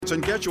payments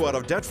and get you out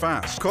of debt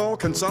fast. Call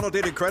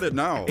Consolidated Credit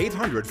now.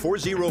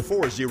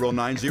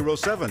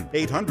 800-404-0907.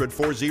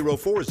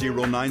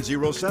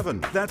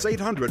 800-404-0907. That's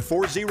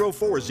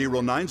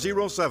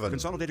 800-404-0907.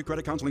 Consolidated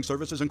Credit Counseling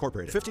Services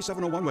Incorporated.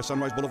 5701 West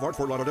Sunrise Boulevard,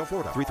 Fort Lauderdale,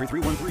 Florida.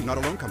 33313. Not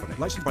a loan company.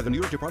 Licensed by the New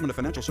York Department of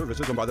Financial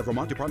Services and by the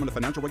Vermont Department of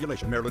Financial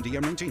Regulation. Maryland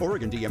DM 19.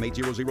 Oregon DM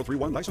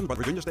 80031. Licensed by the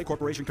Virginia State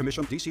Corporation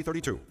Commission DC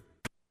 32.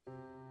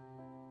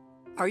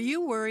 Are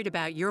you worried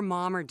about your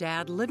mom or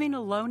dad living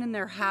alone in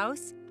their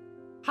house?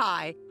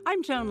 Hi,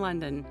 I'm Joan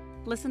London.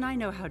 Listen, I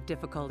know how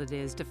difficult it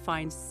is to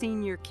find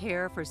senior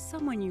care for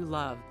someone you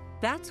love.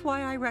 That's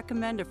why I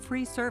recommend a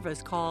free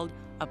service called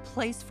A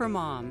Place for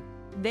Mom.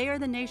 They are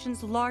the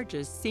nation's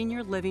largest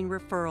senior living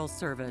referral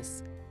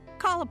service.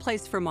 Call A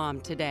Place for Mom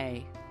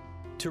today.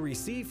 To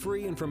receive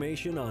free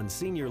information on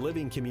senior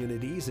living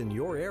communities in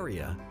your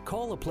area,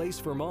 call A Place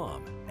for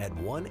Mom at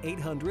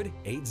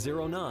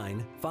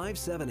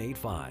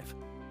 1-800-809-5785.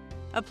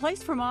 A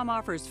Place for Mom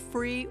offers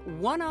free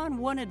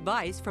one-on-one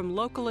advice from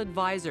local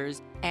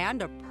advisors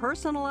and a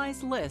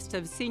personalized list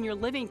of senior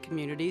living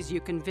communities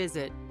you can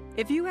visit.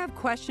 If you have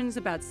questions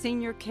about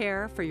senior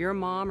care for your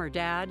mom or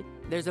dad,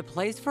 there's a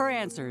place for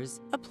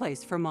answers, A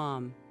Place for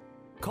Mom.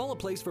 Call A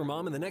Place for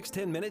Mom in the next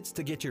 10 minutes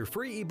to get your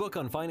free ebook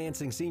on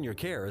financing senior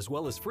care as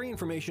well as free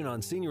information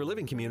on senior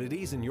living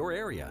communities in your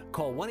area.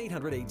 Call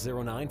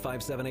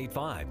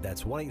 1-800-809-5785.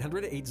 That's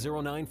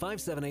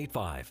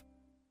 1-800-809-5785.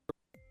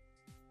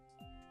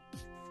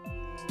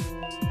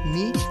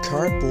 Meet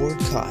Cardboard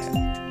Kyle.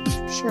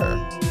 Sure,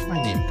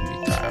 my name can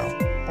be Kyle.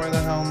 Why the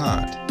hell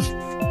not?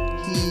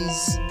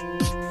 He's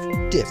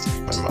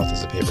different. My mouth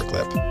is a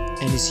paperclip.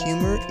 And his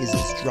humor is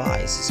as dry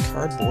as his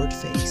cardboard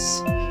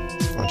face.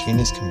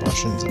 Spontaneous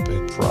combustion is a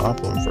big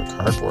problem for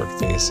cardboard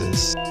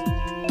faces.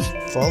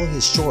 Follow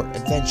his short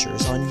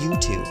adventures on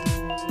YouTube.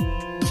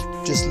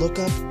 Just look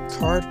up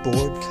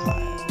Cardboard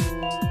Kyle.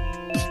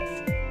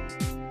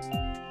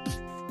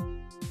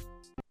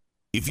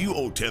 If you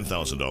owe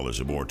 $10,000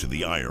 or more to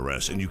the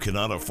IRS and you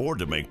cannot afford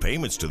to make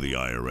payments to the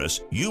IRS,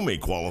 you may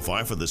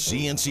qualify for the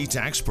CNC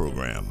tax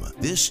program.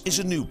 This is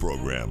a new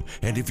program,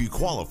 and if you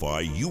qualify,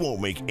 you won't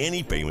make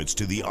any payments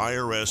to the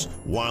IRS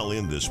while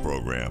in this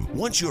program.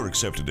 Once you're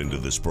accepted into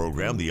this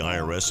program, the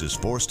IRS is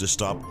forced to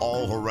stop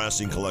all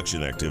harassing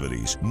collection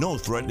activities. No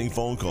threatening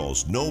phone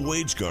calls, no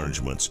wage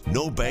garnishments,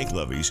 no bank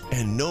levies,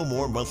 and no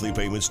more monthly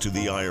payments to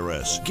the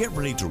IRS. Get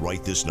ready to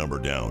write this number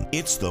down.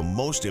 It's the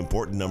most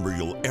important number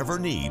you'll ever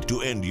need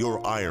to end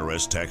your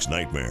IRS tax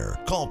nightmare.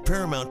 Call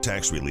Paramount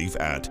Tax Relief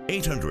at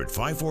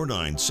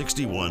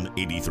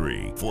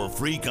 800-549-6183 for a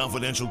free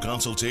confidential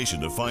consultation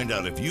to find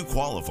out if you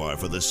qualify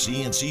for the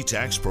CNC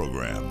tax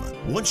program.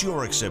 Once you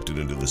are accepted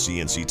into the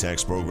CNC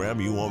tax program,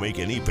 you won't make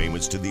any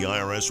payments to the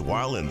IRS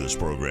while in this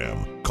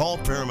program. Call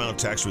Paramount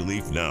Tax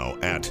Relief now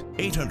at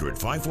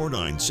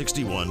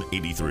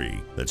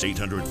 800-549-6183. That's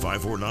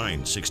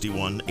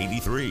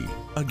 800-549-6183.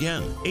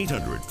 Again,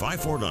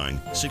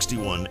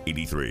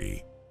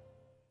 800-549-6183.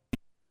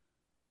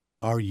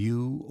 Are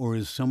you or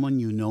is someone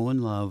you know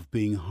and love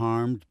being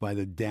harmed by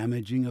the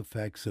damaging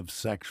effects of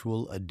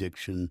sexual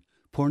addiction?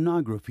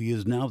 Pornography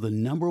is now the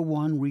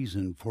 #1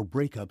 reason for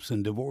breakups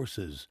and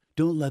divorces.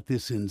 Don't let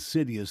this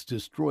insidious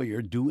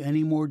destroyer do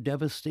any more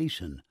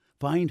devastation.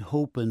 Find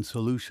hope and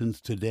solutions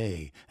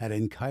today at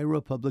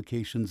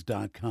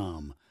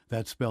AnkyraPublications.com.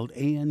 That's spelled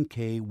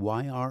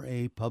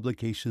ANKYRA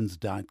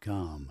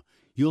Publications.com.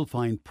 You'll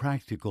find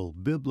practical,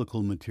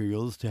 biblical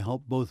materials to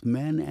help both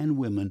men and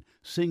women,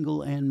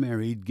 single and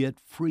married,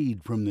 get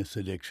freed from this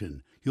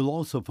addiction. You'll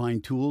also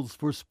find tools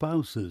for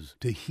spouses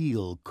to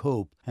heal,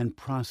 cope, and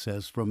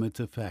process from its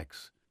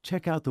effects.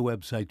 Check out the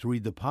website to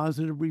read the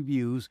positive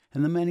reviews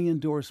and the many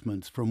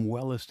endorsements from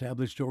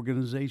well-established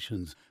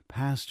organizations,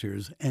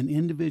 pastors, and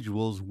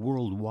individuals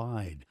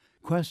worldwide.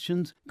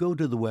 Questions? Go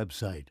to the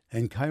website,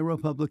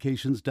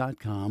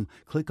 AnkyraPublications.com,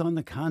 click on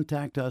the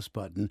Contact Us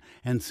button,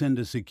 and send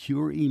a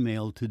secure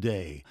email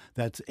today.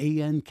 That's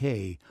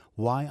ANKYRA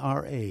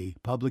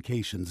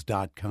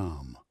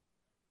Publications.com.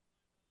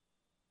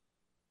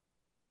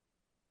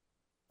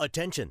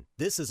 Attention,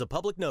 this is a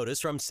public notice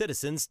from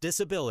Citizens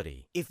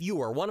Disability. If you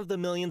are one of the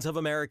millions of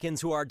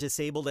Americans who are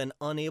disabled and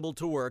unable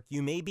to work,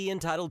 you may be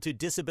entitled to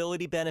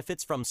disability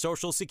benefits from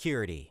Social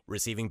Security.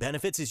 Receiving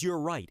benefits is your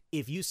right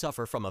if you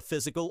suffer from a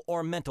physical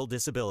or mental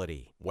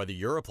disability. Whether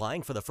you're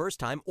applying for the first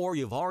time or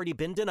you've already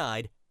been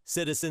denied,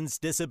 Citizens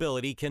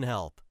Disability can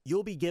help.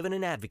 You'll be given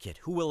an advocate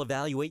who will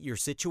evaluate your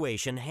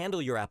situation,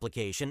 handle your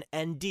application,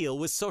 and deal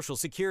with Social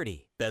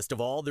Security. Best of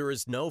all, there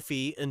is no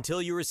fee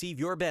until you receive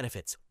your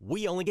benefits.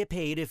 We only get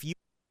paid if you...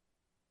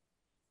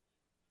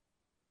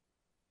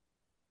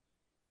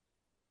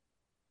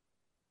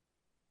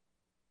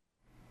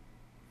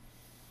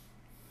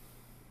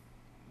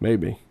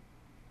 Maybe.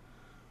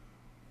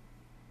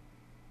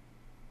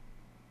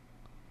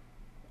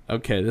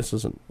 Okay, this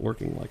isn't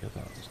working like I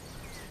thought it was.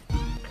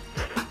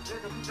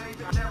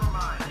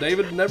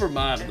 David, never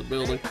mind in the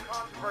building.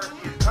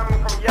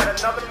 Coming from yet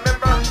another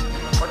member,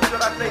 or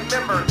should I say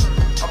members,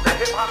 of the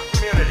hip-hop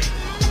community.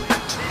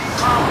 CD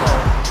Combo,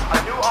 a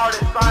new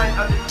artist signed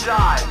under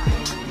Jive,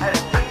 had a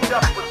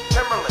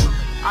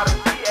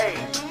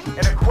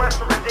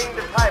retain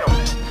the title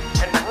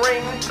and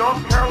bring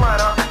North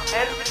Carolina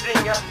and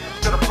Virginia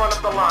to the front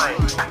of the line.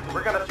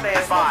 We're going to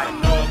stand by.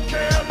 North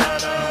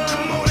Carolina,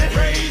 come on and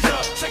raise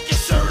up, take your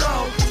shirt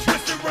off,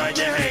 twist it around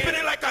your hand, spin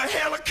it like a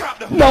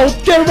helicopter.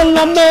 North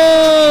Carolina!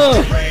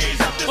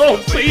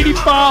 Oh, Petey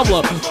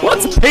Pablo.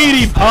 What's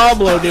Petey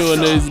Pablo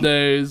doing these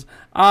days?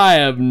 I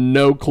have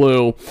no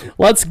clue.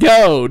 Let's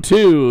go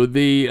to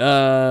the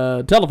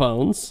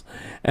telephones.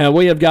 And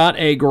we have got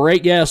a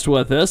great guest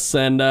with us,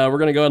 and we're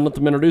going to go ahead and let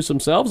them introduce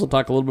themselves and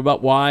talk a little bit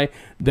about why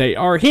they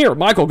are here.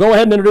 Michael, go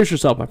ahead and introduce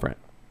yourself, my friend.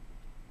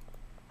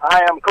 I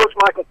am Coach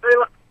Michael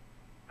Taylor.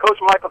 Coach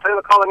Michael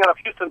Taylor calling out of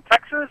Houston,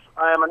 Texas.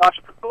 I am an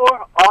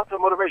entrepreneur, author,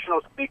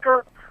 motivational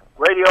speaker,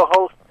 radio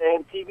host,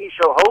 and TV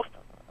show host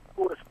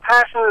who is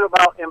passionate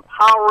about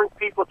empowering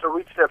people to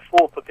reach their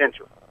full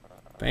potential.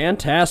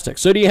 Fantastic.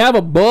 So do you have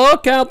a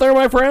book out there,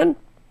 my friend?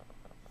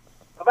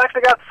 I've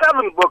actually got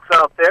 7 books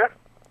out there.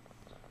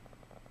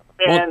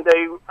 And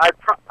I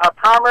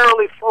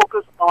primarily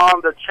focus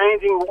on the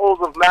changing roles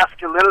of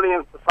masculinity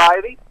in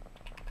society.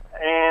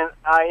 And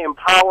I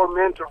empower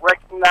men to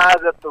recognize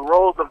that the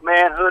roles of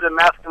manhood and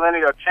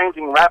masculinity are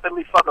changing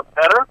rapidly for the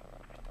better.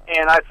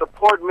 And I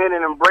support men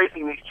in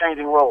embracing these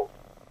changing roles.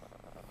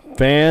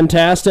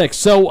 Fantastic.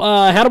 So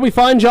how do we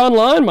find you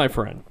online, my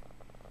friend?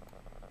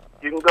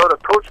 You can go to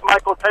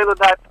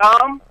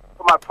CoachMichaelTaylor.com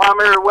for my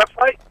primary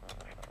website.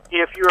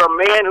 If you're a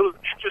man who's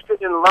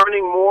interested in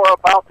learning more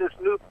about this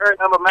new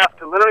paradigm of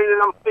masculinity that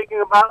I'm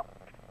speaking about,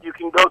 you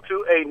can go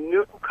to a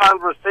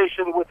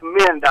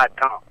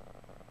newconversationwithmen.com.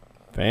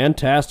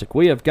 Fantastic.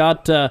 We have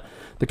got the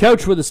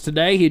coach with us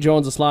today. He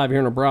joins us live here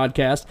in a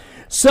broadcast.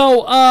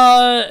 So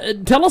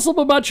tell us a little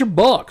bit about your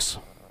books.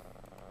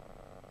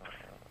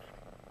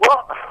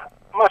 Well,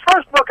 my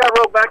first book I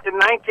wrote back in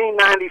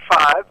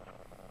 1995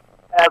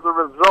 as a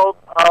result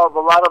of a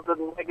lot of the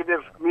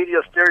negative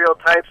media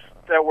stereotypes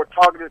that were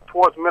targeted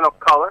towards men of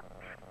color.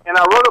 And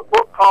I wrote a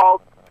book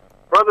called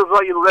Brothers,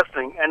 Are You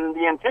Listening? And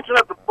the intention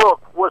of the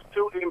book was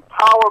to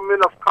empower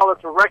men of color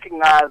to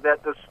recognize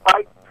that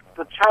despite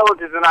the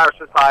challenges in our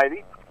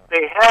society,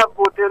 they have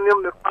within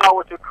them the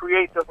power to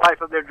create the life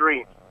of their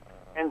dreams.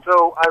 And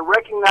so I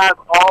recognize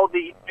all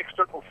the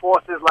external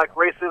forces like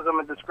racism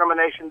and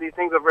discrimination. These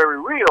things are very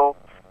real.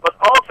 But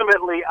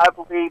ultimately, I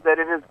believe that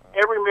it is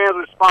every man's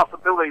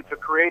responsibility to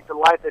create the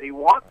life that he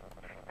wants.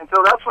 And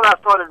so that's when I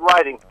started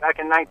writing back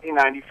in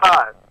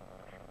 1995.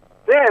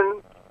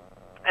 Then,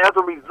 as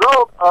a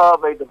result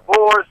of a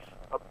divorce,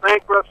 a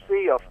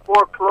bankruptcy, a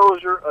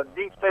foreclosure, a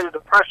deep state of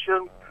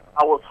depression,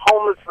 I was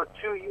homeless for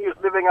 2 years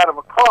living out of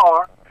a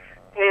car.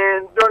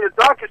 And during the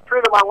darkest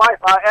period of my life,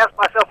 I asked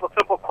myself a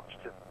simple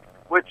question,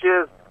 which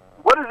is,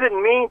 what does it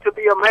mean to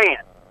be a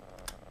man?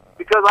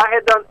 Because I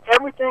had done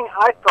everything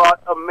I thought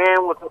a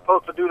man was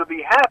supposed to do to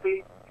be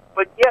happy,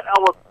 but yet I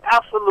was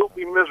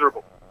absolutely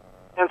miserable.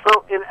 And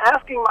so in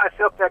asking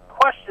myself that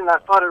question, I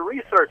started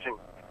researching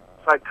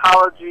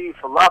psychology,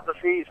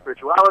 philosophy,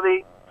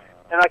 spirituality,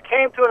 and I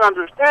came to an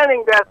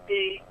understanding that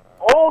the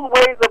old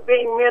ways of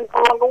being men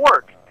no longer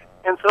work.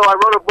 And so I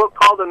wrote a book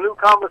called A New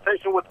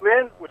Conversation with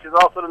Men, which is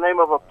also the name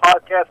of a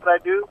podcast that I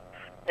do,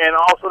 and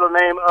also the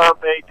name of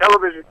a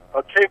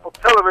cable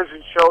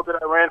television show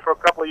that I ran for a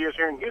couple of years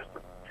here in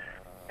Houston.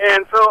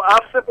 And so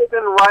I've simply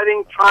been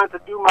writing, trying to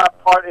do my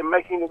part in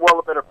making the world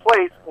a better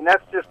place, and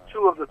that's just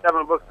 2 of the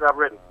 7 books that I've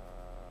written.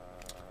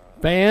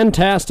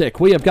 Fantastic.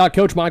 We have got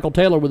Coach Michael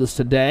Taylor with us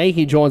today.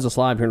 He joins us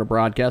live here in a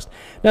broadcast.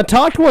 Now,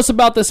 talk to us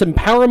about this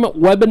empowerment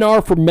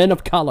webinar for men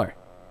of color.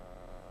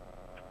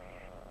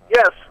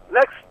 Yes,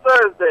 next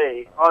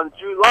Thursday on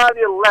July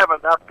the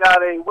 11th, I've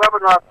got a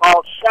webinar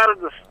called Shatter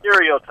the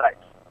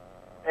Stereotypes.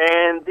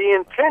 And the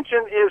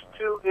intention is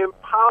to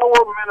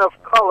empower men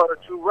of color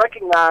to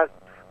recognize,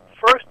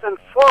 first and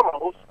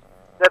foremost,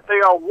 that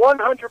they are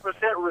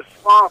 100%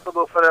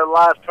 responsible for their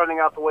lives turning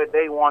out the way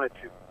they want it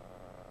to.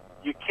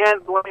 You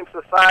can't blame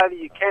society.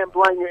 You can't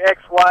blame your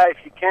ex-wife.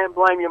 You can't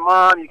blame your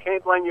mom. You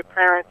can't blame your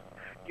parents.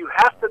 You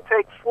have to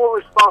take full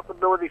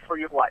responsibility for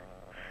your life.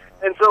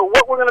 And so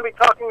what we're going to be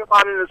talking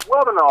about in this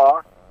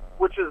webinar,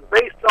 which is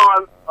based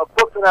on a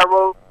book that I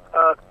wrote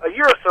a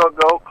year or so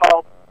ago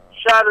called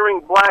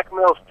Shattering Black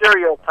Male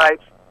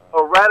Stereotypes,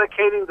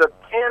 Eradicating the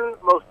 10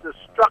 Most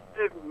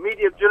Destructive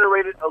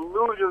Media-Generated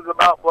Illusions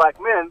About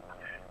Black Men.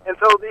 And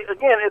so,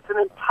 again, it's an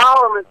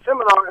empowerment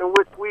seminar in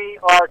which we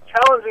are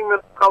challenging men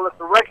of color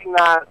to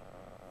recognize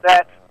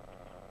that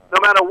no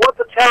matter what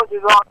the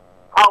challenges are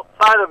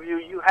outside of you,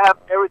 you have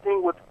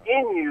everything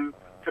within you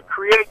to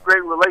create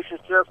great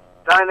relationships,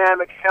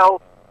 dynamic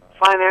health,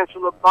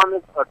 financial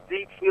abundance, a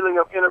deep feeling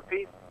of inner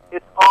peace.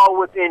 It's all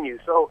within you.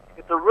 So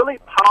it's a really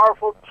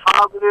powerful,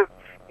 positive,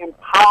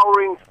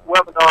 empowering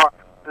webinar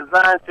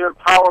designed to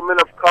empower men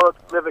of color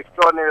to live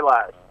extraordinary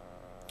lives.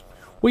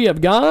 We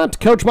have got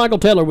Coach Michael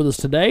Taylor with us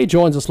today. He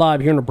joins us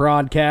live here in the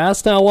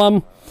broadcast.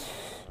 Now,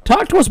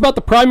 talk to us about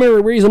the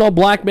primary reason all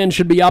black men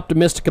should be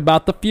optimistic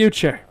about the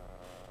future.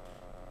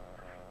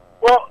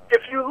 Well,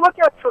 if you look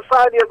at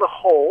society as a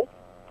whole,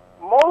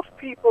 most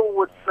people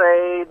would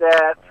say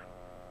that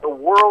the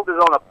world is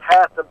on a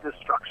path of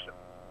destruction.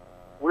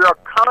 We are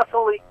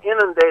constantly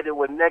inundated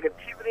with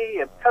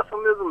negativity and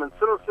pessimism and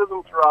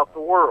cynicism throughout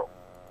the world.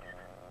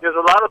 There's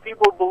a lot of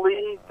people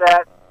believe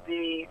that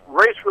the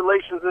race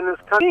relations in this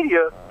country,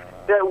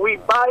 that we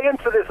buy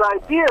into this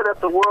idea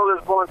that the world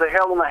is going to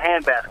hell in a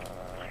handbasket.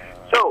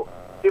 So,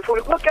 if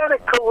we look at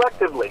it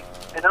collectively,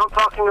 and I'm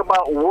talking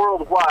about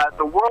worldwide,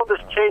 the world is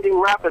changing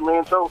rapidly,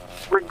 and so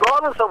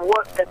regardless of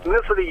what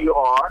ethnicity you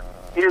are,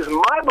 it is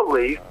my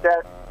belief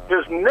that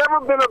there's never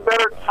been a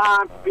better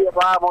time to be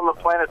alive on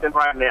the planet than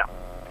right now.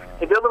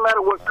 It doesn't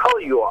matter what color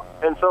you are.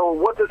 And so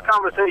what this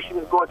conversation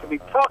is going to be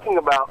talking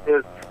about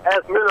is,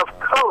 as men of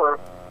color,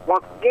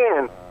 once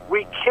again,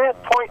 we can't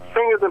point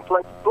fingers and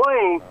place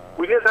blame.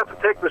 We just have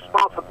to take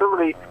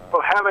responsibility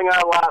for having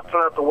our lives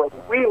turn out the way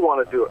we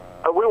want to do it.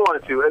 We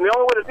want it to. And the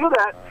only way to do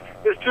that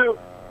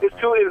is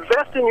to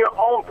invest in your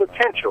own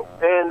potential.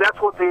 And that's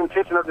what the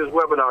intention of this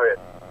webinar is.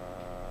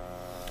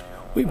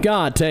 We've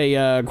got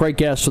a great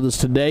guest with us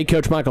today.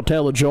 Coach Michael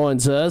Taylor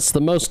joins us.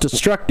 The most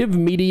destructive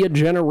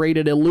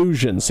media-generated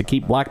illusions to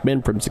keep black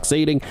men from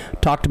succeeding.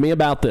 Talk to me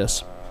about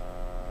this.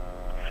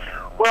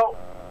 Well,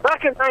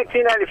 back in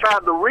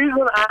 1995, the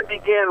reason I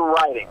began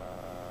writing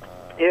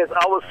is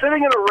I was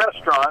sitting in a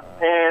restaurant,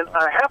 and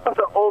I happened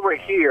to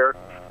overhear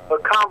a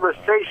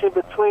conversation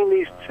between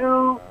these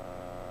two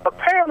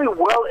apparently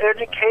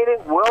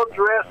well-educated,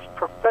 well-dressed,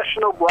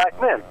 professional black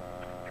men.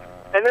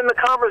 And in the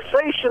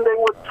conversation, they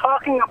were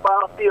talking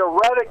about the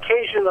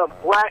eradication of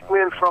black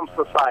men from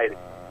society.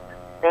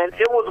 And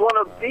it was one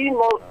of the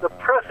most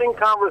depressing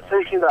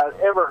conversations I've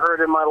ever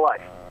heard in my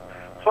life.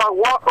 So I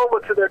walk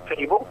over to their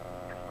table.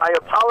 I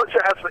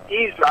apologize for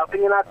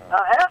eavesdropping, and I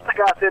asked the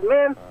guy, I said,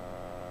 man,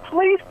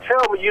 please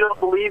tell me you don't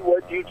believe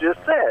what you just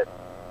said.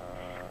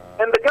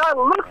 And the guy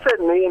looks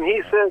at me, and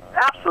he says,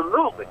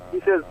 absolutely.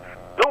 He says,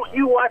 don't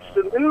you watch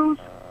the news?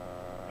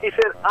 He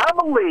said, I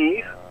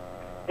believe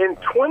in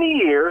 20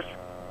 years,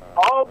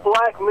 all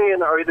black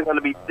men are either going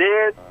to be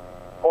dead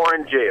or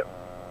in jail.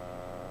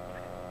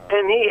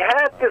 And he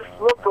had this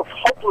look of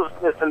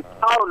hopelessness and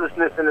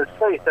powerlessness in his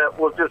face that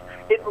was just,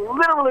 it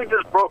literally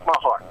just broke my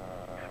heart.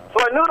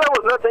 So I knew there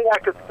was nothing I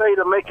could say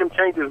to make him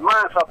change his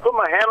mind, so I put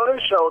my hand on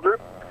his shoulder,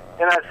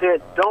 and I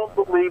said, don't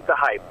believe the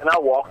hype, and I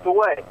walked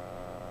away.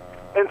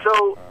 And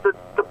so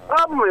the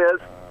problem is,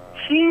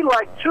 he,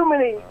 like too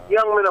many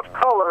young men of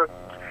color,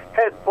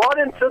 had bought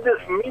into this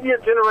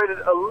media-generated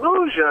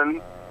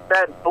illusion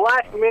that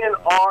black men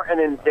are an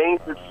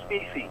endangered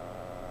species.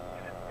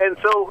 And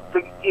so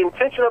the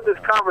intention of this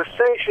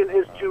conversation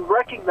is to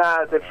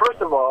recognize that, first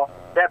of all,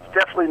 that's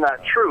definitely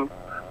not true,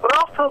 but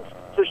also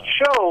to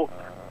show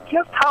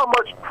just how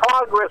much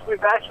progress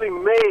we've actually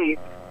made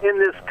in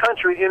this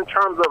country in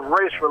terms of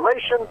race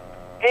relations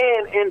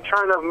and in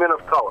terms of men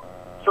of color.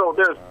 So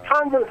there's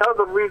tons and tons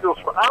of reasons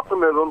for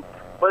optimism,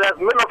 but as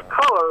men of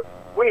color,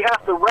 we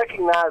have to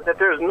recognize that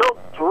there's no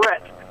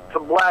threat to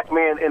black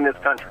men in this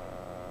country.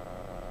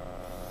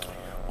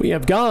 We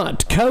have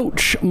got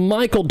Coach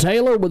Michael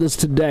Taylor with us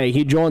today.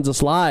 He joins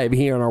us live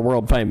here on our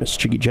world-famous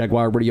Jiggy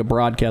Jaguar radio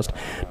broadcast.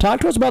 Talk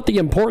to us about the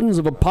importance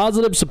of a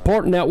positive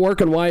support network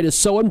and why it is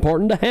so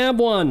important to have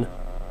one.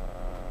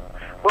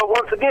 Well,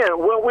 once again,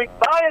 when we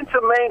buy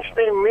into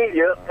mainstream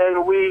media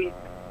and we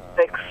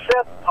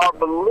accept or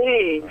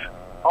believe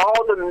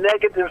all the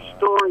negative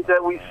stories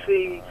that we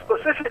see,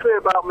 specifically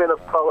about men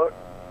of color,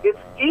 it's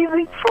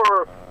easy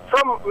for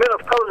some men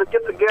of color to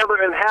get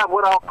together and have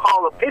what I'll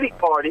call a pity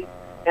party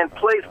and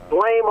place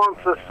blame on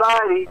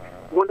society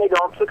when they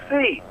don't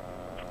succeed.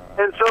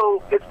 And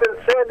so it's been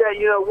said that,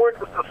 we're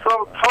just the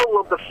sum total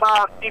of the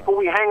 5 people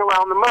we hang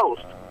around the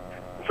most.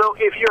 So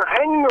if you're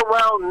hanging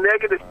around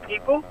negative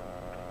people,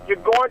 you're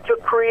going to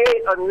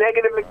create a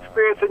negative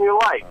experience in your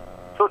life.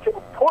 So it's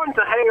important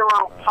to hang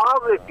around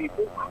positive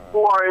people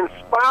who are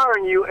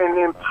inspiring you and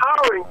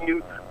empowering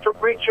you to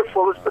reach your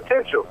fullest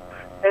potential.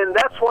 And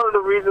that's one of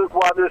the reasons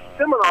why this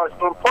seminar is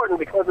so important,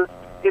 because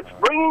it's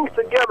bringing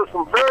together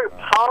some very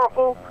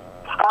powerful,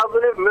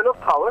 positive men of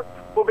color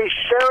who will be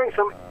sharing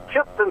some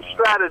tips and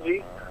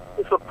strategies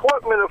to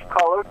support men of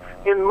color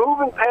in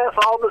moving past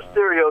all the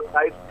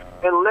stereotypes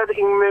and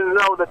letting men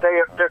know that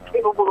they're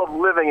capable of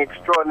living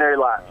extraordinary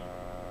lives.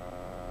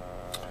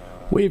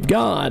 We've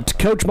got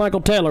Coach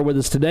Michael Taylor with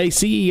us today,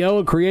 CEO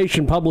of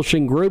Creation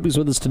Publishing Group. He's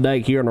with us today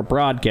here on our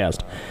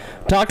broadcast.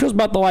 Talk to us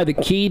about why the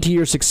key to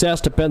your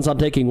success depends on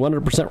taking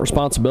 100%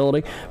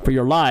 responsibility for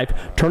your life,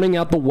 turning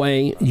out the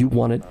way you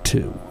want it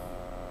to.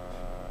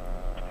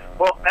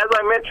 Well, as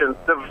I mentioned,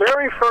 the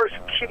very first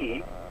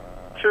key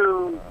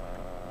to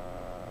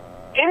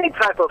any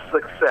type of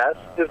success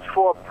is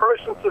for a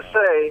person to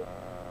say,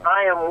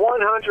 I am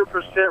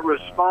 100%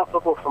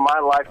 responsible for my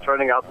life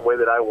turning out the way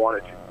that I want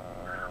it to.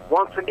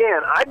 Once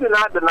again, I do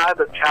not deny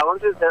the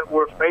challenges that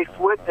we're faced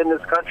with in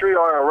this country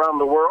or around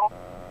the world,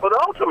 but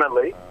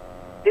ultimately,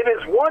 it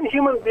is one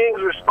human being's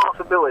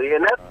responsibility,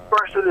 and that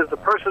person is the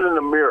person in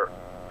the mirror.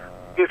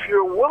 If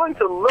you're willing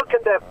to look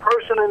at that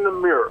person in the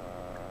mirror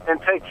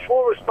and take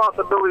full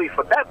responsibility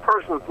for that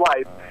person's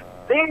life,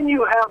 then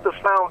you have the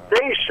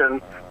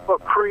foundation for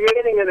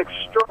creating an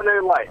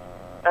extraordinary life.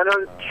 And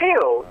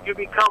until you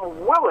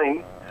become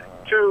willing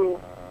to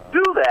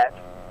do that,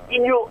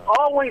 and you'll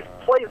always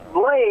place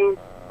blame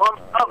on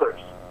others.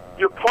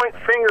 You point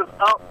fingers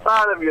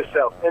outside of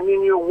yourself, and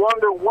then you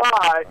wonder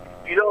why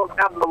you don't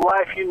have the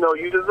life you know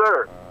you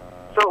deserve.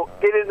 So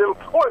it is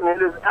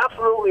important, it is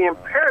absolutely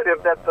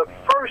imperative that the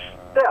first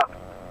step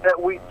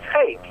that we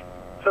take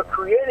to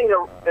creating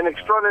an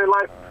extraordinary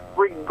life,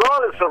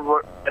 regardless of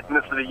what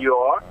ethnicity you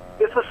are,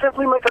 is to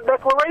simply make a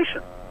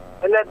declaration.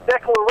 And that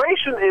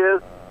declaration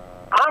is,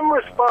 I'm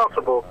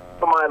responsible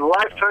for my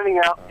life turning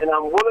out, and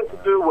I'm willing to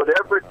do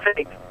whatever it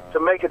takes to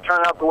make it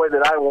turn out the way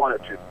that I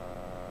want it to.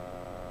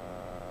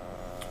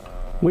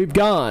 We've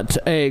got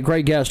a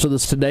great guest with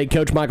us today.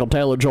 Coach Michael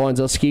Taylor joins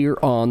us here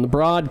on the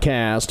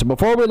broadcast.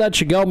 Before we let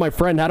you go, my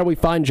friend, how do we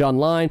find you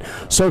online,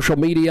 social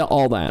media,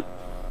 all that?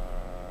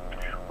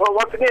 Well,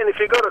 once again, if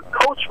you go to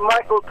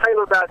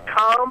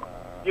CoachMichaelTaylor.com,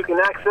 you can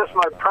access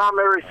my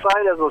primary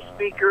site as a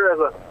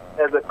speaker,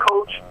 as a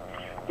coach.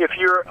 If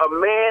you're a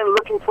man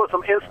looking for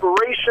some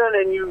inspiration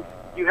and you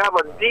have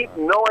a deep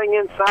knowing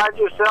inside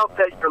yourself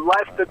that your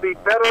life could be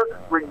better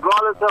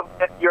regardless of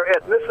your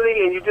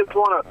ethnicity, and you just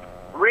want to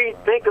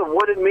rethink of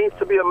what it means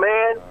to be a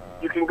man,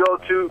 you can go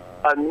to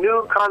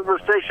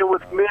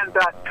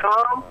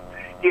anewconversationwithmen.com.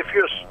 If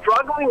you're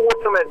struggling with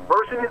some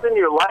adversities in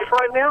your life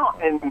right now,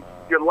 and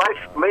your life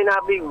may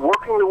not be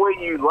working the way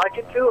you'd like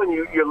it to, and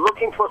you're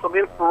looking for some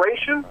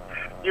inspiration,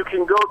 you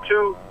can go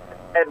to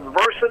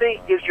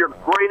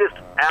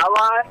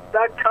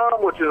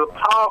adversityisyourgreatestally.com, which is a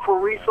powerful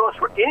resource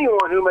for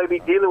anyone who may be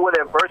dealing with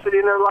adversity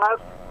in their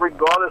lives,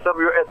 regardless of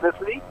your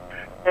ethnicity.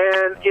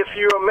 And if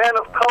you're a man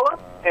of color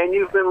and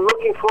you've been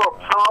looking for a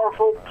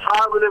powerful,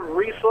 positive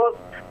resource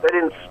that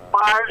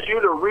inspires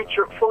you to reach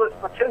your fullest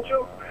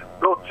potential,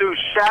 go to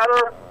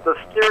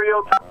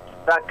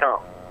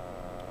shatterthestereotypes.com.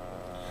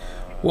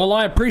 Well,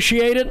 I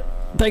appreciate it.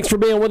 Thanks for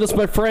being with us,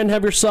 my friend.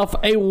 Have yourself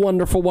a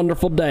wonderful,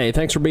 wonderful day.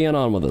 Thanks for being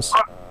on with us.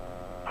 All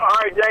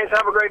right, James.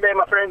 Have a great day,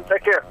 my friend.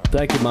 Take care.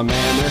 Thank you, my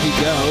man. There he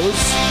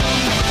goes.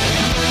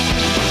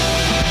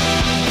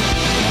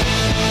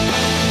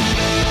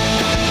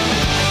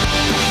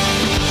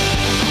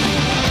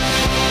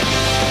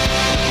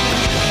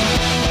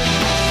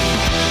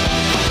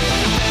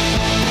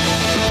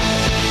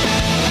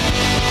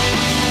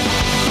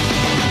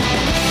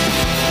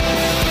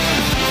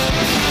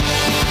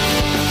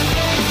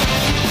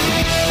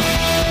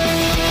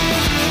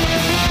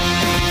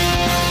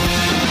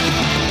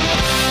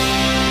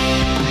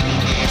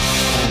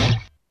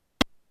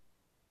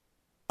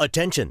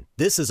 Attention,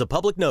 this is a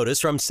public notice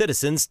from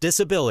Citizens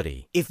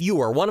Disability. If you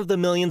are one of the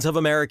millions of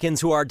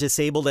Americans who are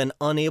disabled and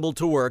unable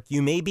to work,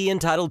 you may be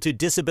entitled to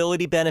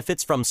disability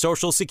benefits from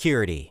Social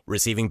Security.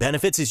 Receiving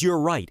benefits is your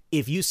right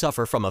if you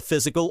suffer from a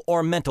physical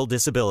or mental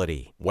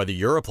disability. Whether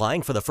you're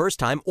applying for the first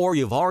time or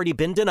you've already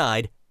been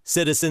denied,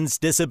 Citizens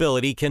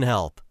Disability can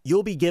help.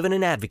 You'll be given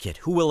an advocate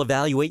who will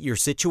evaluate your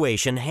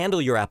situation,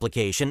 handle your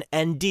application,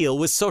 and deal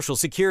with Social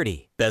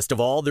Security. Best of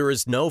all, there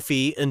is no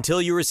fee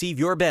until you receive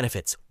your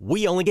benefits.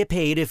 We only get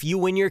paid if you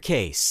win your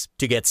case.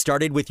 To get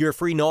started with your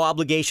free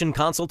no-obligation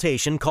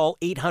consultation, call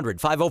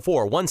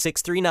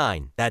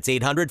 800-504-1639. That's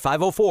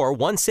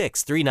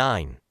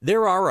 800-504-1639.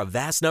 There are a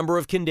vast number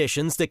of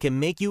conditions that can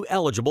make you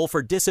eligible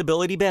for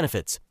disability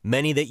benefits,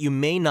 many that you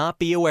may not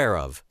be aware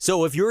of.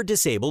 So if you're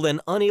disabled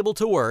and unable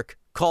to work,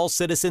 call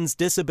Citizens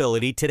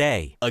Disability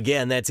today.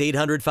 Again, that's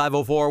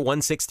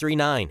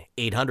 800-504-1639.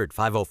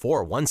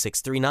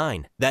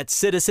 800-504-1639. That's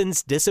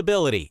Citizens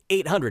Disability.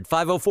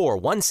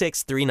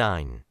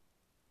 800-504-1639.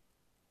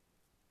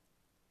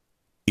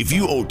 If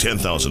you owe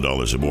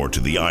 $10,000 or more to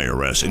the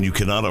IRS and you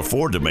cannot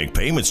afford to make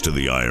payments to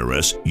the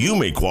IRS, you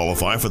may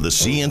qualify for the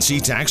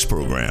CNC tax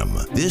program.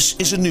 This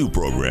is a new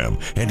program,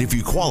 and if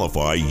you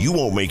qualify, you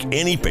won't make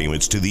any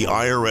payments to the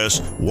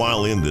IRS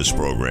while in this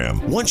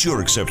program. Once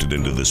you're accepted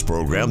into this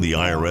program, the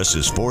IRS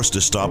is forced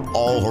to stop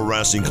all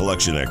harassing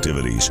collection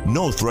activities.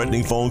 No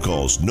threatening phone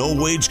calls, no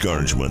wage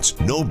garnishments,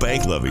 no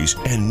bank levies,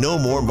 and no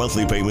more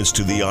monthly payments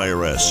to the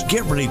IRS.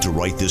 Get ready to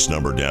write this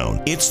number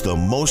down. It's the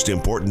most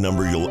important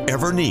number you'll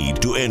ever need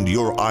to end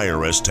your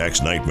IRS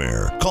tax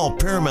nightmare. Call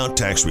Paramount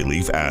Tax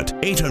Relief at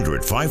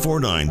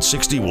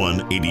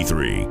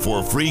 800-549-6183 for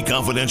a free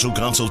confidential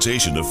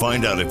consultation to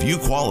find out if you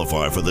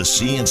qualify for the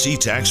CNC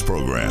tax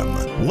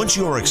program. Once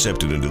you are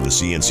accepted into the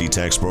CNC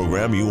tax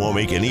program, you won't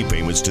make any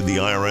payments to the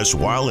IRS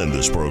while in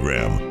this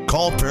program.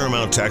 Call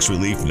Paramount Tax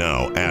Relief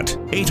now at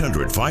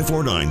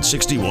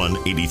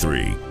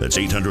 800-549-6183. That's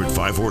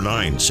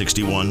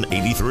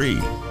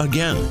 800-549-6183.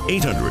 Again,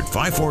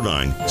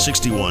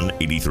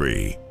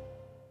 800-549-6183.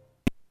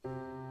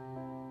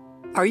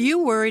 Are you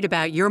worried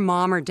about your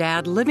mom or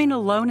dad living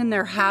alone in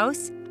their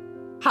house?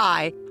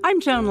 Hi, I'm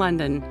Joan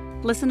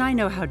London. Listen, I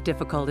know how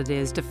difficult it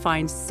is to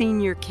find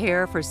senior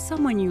care for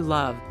someone you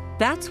love.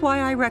 That's why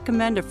I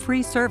recommend a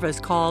free service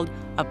called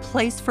A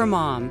Place for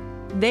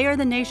Mom. They are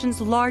the nation's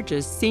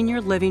largest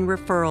senior living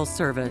referral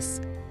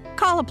service.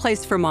 Call A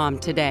Place for Mom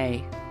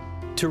today.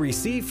 To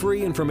receive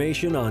free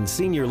information on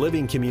senior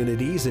living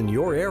communities in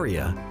your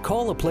area,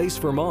 call A Place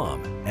for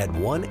Mom at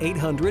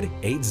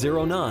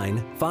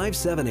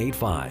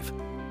 1-800-809-5785.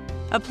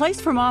 A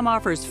Place for Mom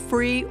offers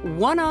free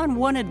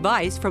one-on-one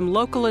advice from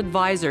local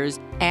advisors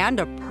and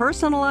a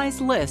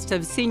personalized list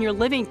of senior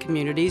living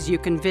communities you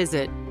can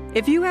visit.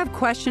 If you have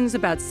questions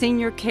about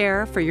senior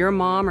care for your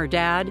mom or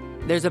dad,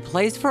 there's a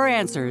place for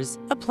answers,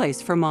 A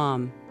Place for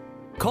Mom.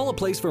 Call A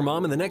Place for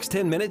Mom in the next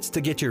 10 minutes to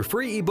get your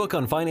free ebook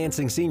on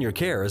financing senior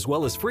care as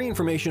well as free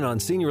information on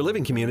senior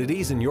living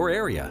communities in your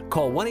area.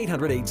 Call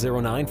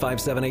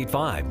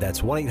 1-800-809-5785.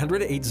 That's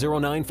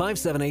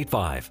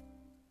 1-800-809-5785.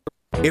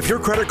 If your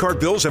credit card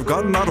bills have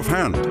gotten out of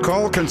hand,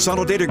 call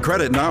Consolidated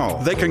Credit now.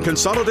 They can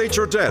consolidate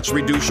your debts,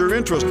 reduce your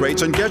interest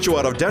rates, and get you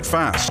out of debt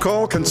fast.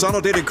 Call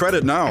Consolidated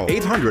Credit now.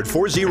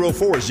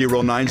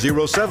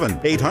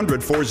 800-404-0907.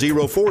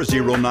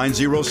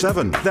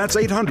 800-404-0907. That's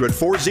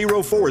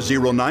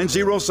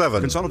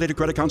 800-404-0907. Consolidated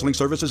Credit Counseling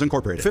Services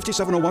Incorporated.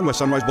 5701 West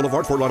Sunrise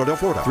Boulevard, Fort Lauderdale,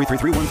 Florida.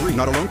 33313.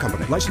 Not a loan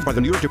company. Licensed by the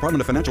New York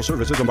Department of Financial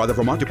Services and by the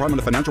Vermont Department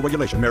of Financial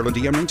Regulation. Maryland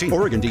DM 19.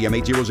 Oregon DM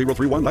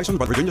 80031. Licensed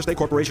by Virginia State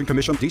Corporation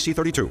Commission DC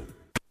 32.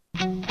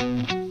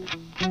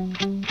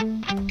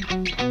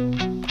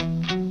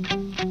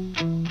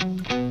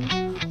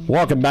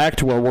 Welcome back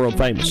to our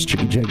world-famous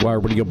Jiggy Jaguar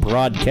radio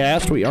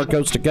broadcast. We are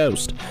coast to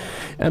coast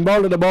and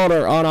border to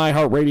border on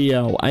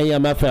iHeartRadio,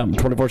 AM/FM,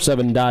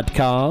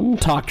 247.com,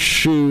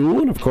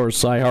 TalkShoe, and, of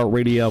course,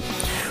 iHeartRadio.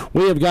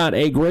 We have got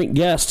a great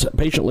guest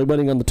patiently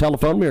waiting on the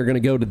telephone. We are going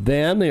to go to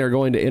them. They are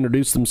going to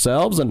introduce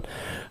themselves and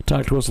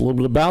talk to us a little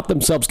bit about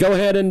themselves. Go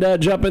ahead and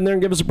jump in there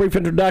and give us a brief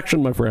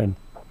introduction, my friend.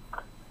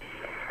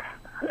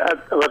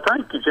 Well,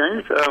 thank you,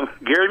 James.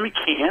 Gary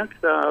McCant,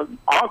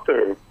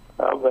 author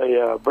of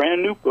a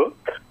brand new book,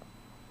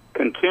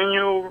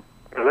 Continual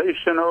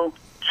Relational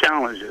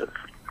Challenges.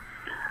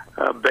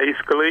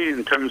 Basically,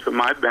 in terms of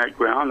my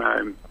background,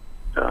 I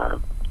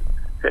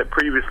had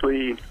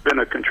previously been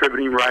a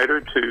contributing writer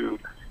to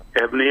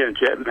Ebony and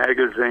Jet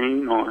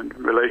magazine on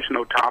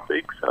relational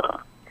topics,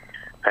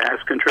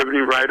 past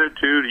contributing writer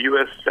to the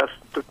U.S.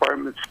 Justice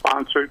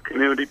Department-sponsored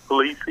Community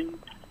Policing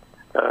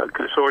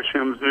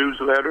Consortium's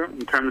newsletter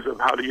in terms of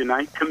how to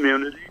unite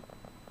communities.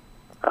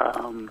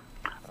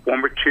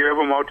 Former chair of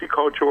a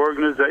multicultural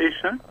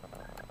organization.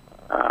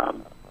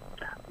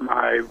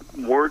 My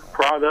work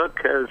product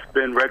has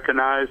been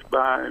recognized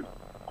by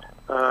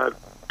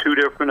two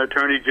different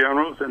attorney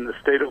generals in the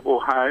state of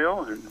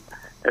Ohio, and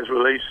as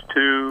relates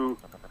to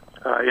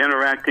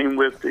interacting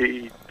with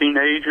the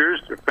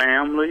teenagers, their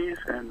families,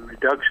 and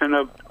reduction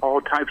of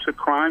all types of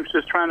crimes,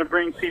 just trying to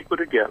bring people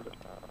together.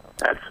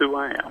 That's who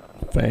I am.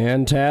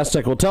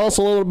 Fantastic. Well, tell us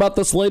a little about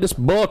this latest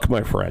book,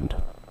 my friend.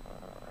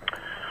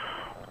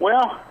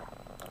 Well,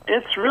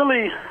 it's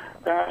really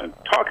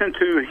talking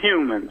to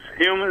humans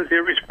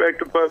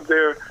irrespective of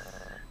their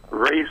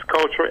race,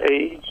 culture,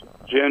 age,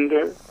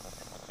 gender,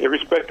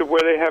 irrespective of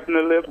where they happen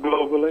to live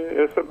globally.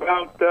 It's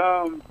about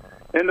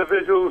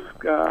individuals,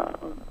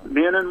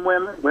 men and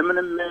women, women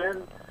and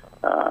men,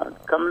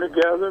 coming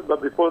together.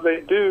 But before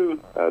they do,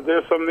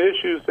 there's some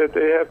issues that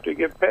they have to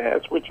get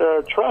past, which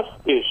are trust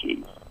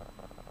issues.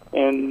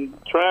 And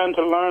trying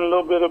to learn a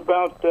little bit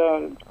about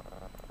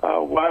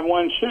why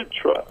one should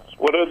trust.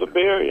 What are the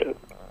barriers?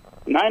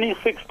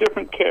 96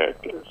 different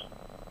characters.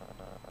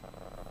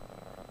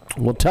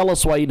 Well, tell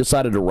us why you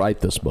decided to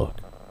write this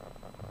book.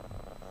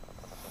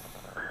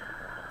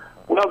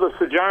 Well, the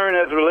sojourn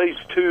as relates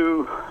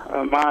to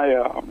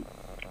my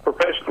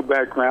professional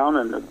background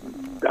and the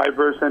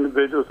diverse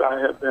individuals I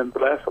have been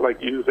blessed, I like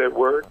to use that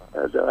word,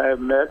 that I have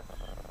met,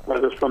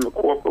 whether it's from the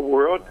corporate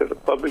world to the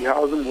public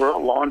housing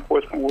world, law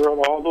enforcement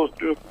world, all those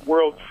different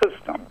world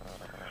systems.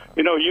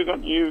 You know, you're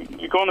going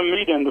to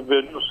meet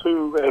individuals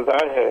who, as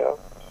I have,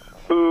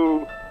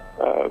 who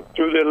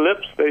through their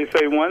lips they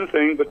say one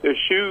thing, but their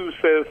shoes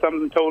says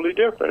something totally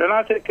different. And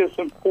I think it's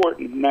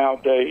important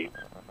nowadays,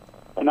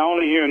 and not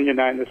only here in the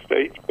United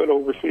States, but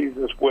overseas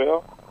as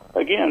well,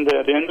 again,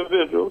 that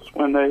individuals,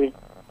 when they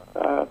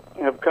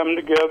have come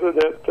together,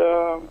 that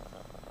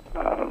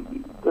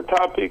the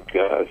topic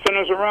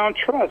centers around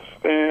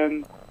trust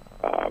and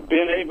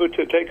being able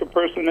to take a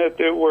person at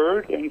their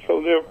word. And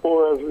so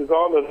therefore, as a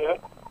result of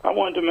that, I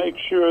wanted to make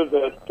sure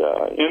that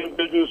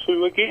individuals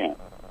who, again,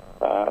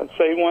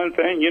 say one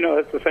thing,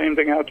 it's the same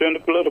thing out there in the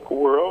political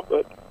world,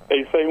 but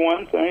they say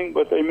one thing,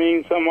 but they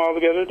mean something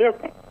altogether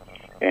different.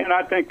 And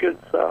I think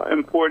it's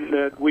important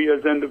that we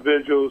as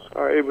individuals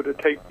are able to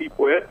take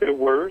people at their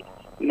word,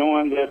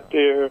 knowing that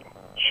their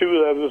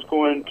shoe leather is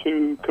going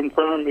to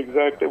confirm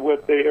exactly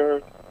what they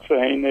are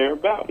saying they're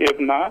about. If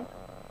not,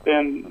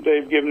 then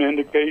they've given an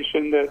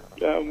indication that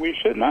we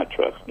should not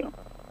trust them.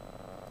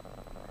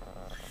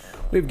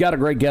 We've got a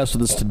great guest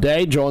with us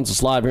today. Joins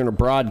us live here in a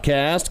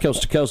broadcast,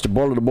 coast to coast and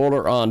border to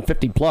border on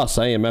 50-plus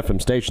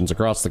AM/FM stations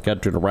across the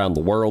country and around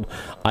the world.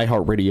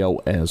 iHeartRadio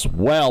as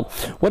well.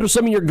 What are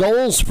some of your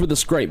goals for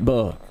this great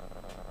book?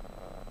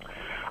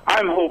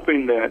 I'm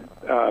hoping that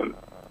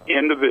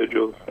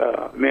individuals,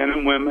 men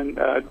and women,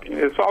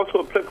 it's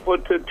also applicable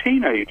to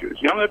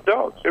teenagers, young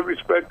adults,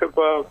 irrespective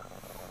of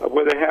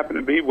where they happen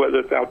to be, whether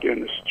it's out there in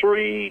the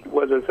street,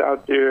 whether it's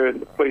out there in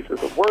the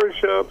places of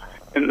worship,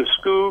 in the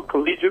school,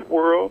 collegiate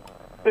world.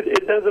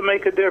 it doesn't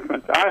make a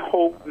difference. I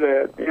hope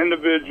that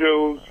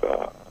individuals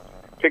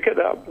pick it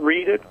up,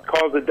 read it,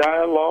 cause a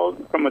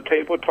dialogue from a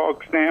table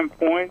talk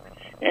standpoint,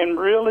 and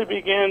really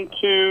begin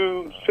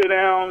to sit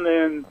down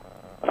and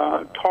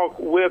talk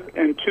with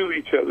and to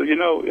each other. You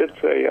know,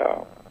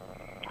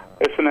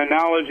 it's an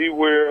analogy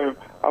where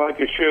I like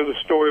to share the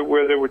story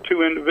where there were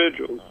two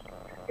individuals,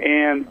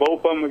 and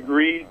both of them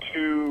agreed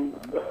to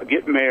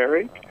get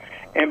married.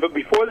 But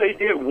before they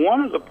did,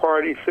 one of the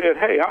parties said,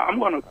 "Hey, I'm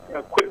going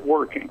to quit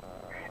working."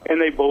 And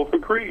they both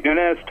agreed. And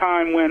as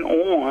time went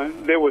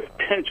on, there was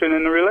tension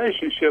in the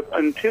relationship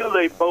until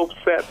they both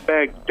sat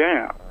back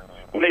down.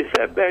 When they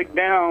sat back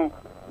down,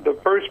 the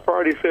first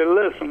party said,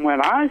 "Listen,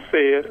 when I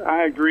said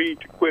I agreed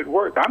to quit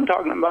work, I'm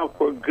talking about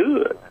for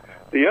good."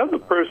 The other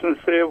person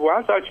said, "Well,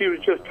 I thought you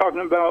was just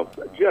talking about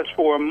just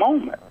for a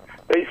moment."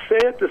 They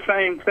said the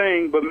same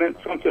thing, but meant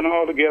something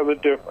altogether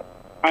different.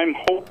 I'm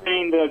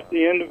hoping that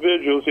the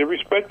individuals,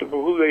 irrespective of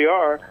who they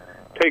are,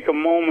 take a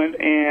moment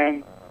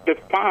and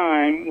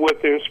define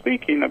what they're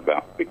speaking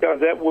about,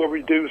 because that will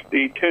reduce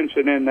the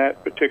tension in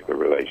that particular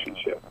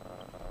relationship.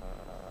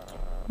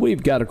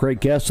 We've got a great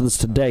guest with us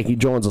today. He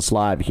joins us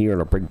live here on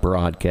our big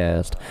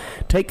broadcast.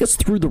 Take us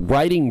through the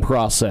writing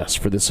process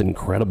for this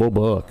incredible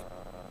book.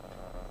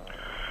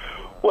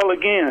 Well,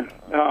 again,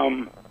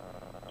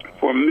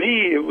 for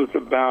me, it was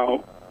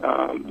about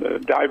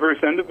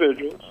diverse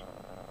individuals.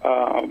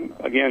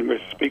 Again, we're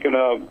speaking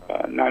of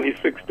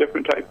 96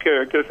 different type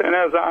characters, and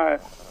as I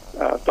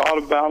thought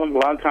about them, a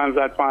lot of times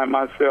I'd find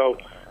myself,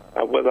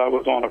 whether I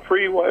was on a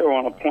freeway or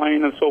on a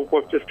plane and so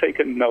forth, just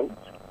taking notes.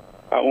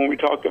 When we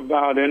talk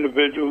about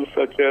individuals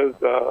such as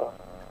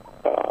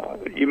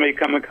you may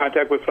come in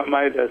contact with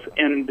somebody that's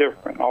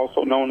indifferent,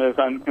 also known as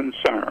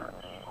unconcerned.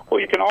 Or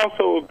you can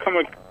also come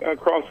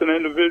across an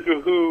individual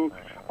who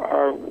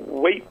are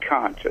weight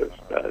conscious,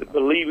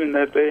 believing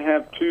that they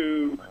have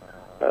to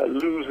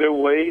lose their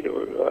weight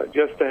or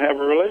just to have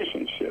a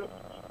relationship.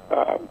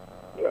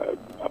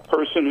 A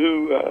person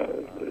who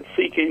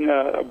seeking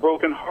a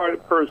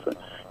broken-hearted person.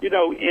 You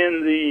know,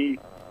 in the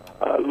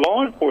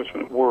law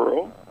enforcement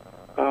world,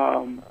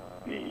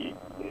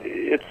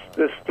 it's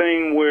this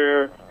thing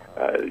where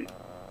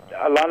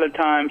a lot of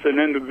times an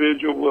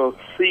individual will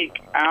seek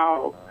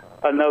out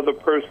another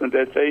person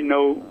that they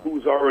know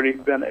who's already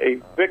been a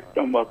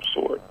victim of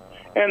sorts,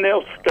 and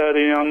they'll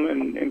study them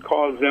and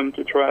cause them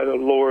to try to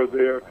lower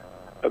their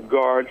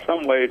guard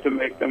some way to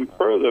make them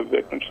further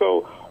victims.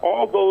 So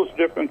all those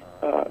different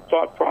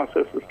thought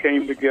processes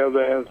came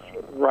together as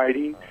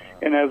writing,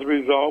 and as a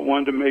result,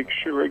 wanted to make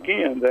sure,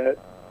 again, that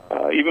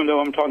even though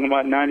I'm talking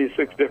about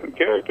 96 different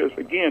characters,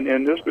 again,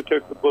 in this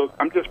particular book,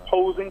 I'm just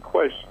posing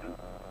questions.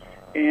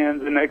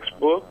 And the next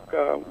book,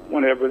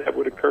 whenever that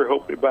would occur,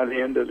 hopefully by the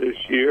end of this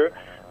year,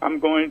 I'm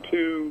going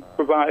to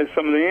provide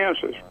some of the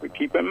answers. But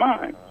keep in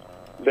mind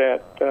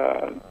that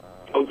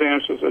those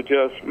answers are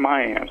just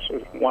my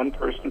answers, one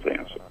person's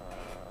answer.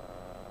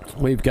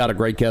 We've got a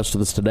great guest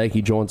with us today.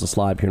 He joins us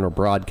live here in our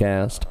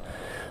broadcast,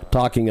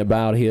 talking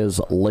about his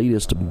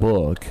latest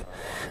book.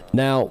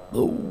 Now,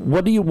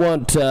 what do you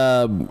want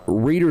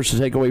readers to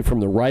take away from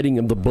the writing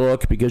of the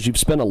book? Because you've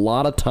spent a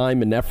lot of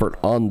time and effort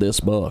on this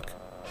book.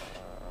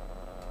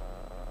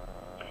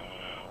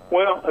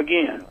 Well,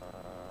 again,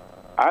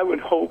 I would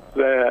hope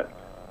that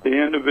the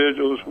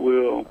individuals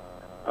will,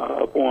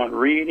 upon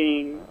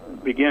reading,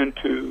 begin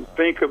to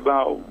think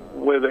about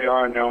where they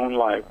are in their own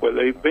life, where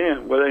they've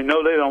been, where they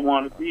know they don't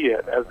want to be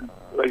at as it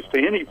relates to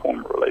any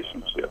form of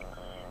relationship.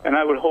 And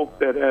I would hope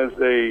that as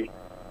they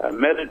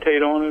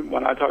meditate on it,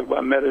 when I talk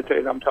about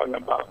meditate, I'm talking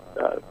about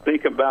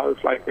think about it.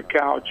 It's like a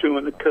cow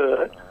chewing the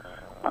cud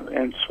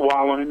and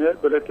swallowing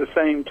it, but at the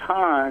same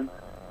time,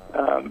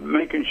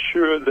 making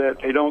sure that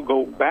they don't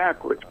go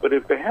backwards. But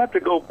if they have to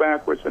go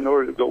backwards in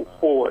order to go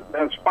forward,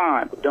 that's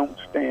fine, but don't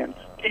stand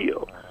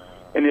still.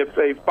 And if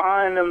they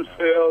find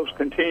themselves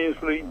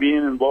continuously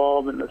being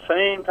involved in the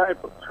same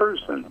type of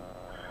person,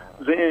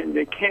 then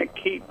they can't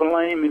keep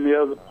blaming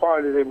the other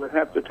party. They would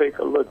have to take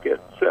a look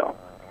at self.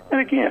 And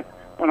again,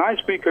 when I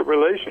speak of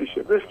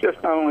relationship, it's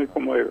just not only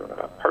from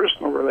a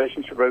personal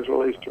relationship as it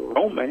relates to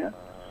romance,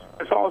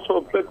 it's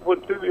also applicable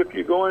to if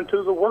you go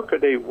into the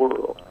workaday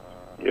world.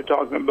 You're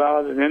talking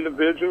about an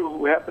individual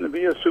who happened to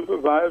be a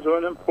supervisor or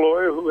an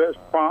employer who has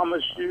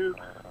promised you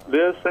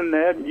this and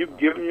that, and you've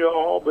given your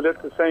all, but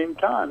at the same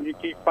time, you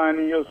keep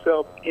finding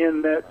yourself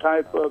in that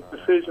type of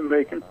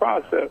decision-making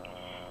process.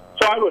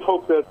 So I would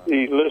hope that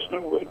the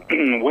listener would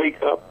wake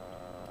up,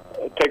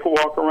 take a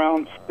walk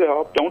around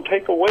self, don't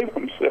take away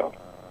from self,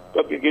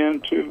 but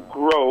begin to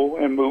grow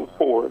and move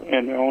forward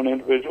in their own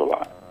individual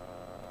life.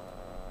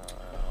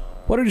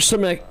 What are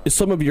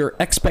some of your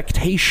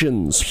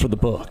expectations for the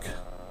book?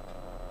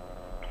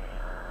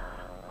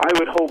 I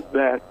would hope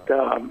that,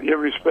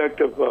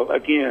 irrespective of,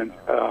 again,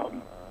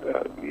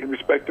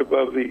 irrespective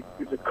of the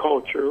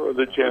culture or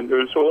the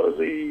genders or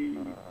the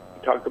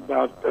talk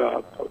about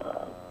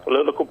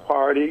political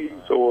parties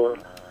or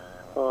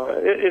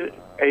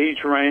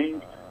age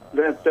range,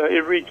 that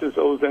it reaches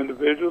those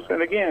individuals.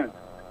 And again,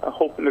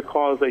 hoping to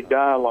cause a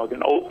dialogue,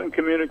 an open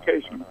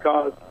communication,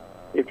 because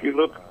if you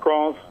look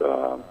across,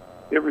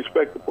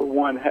 irrespective of where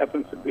one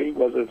happens to be,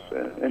 whether it's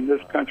in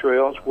this country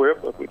or elsewhere,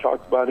 but if we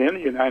talk about in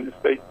the United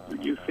States,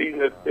 you see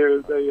that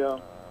there's a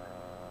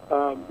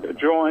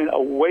drawing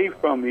away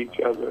from each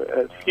other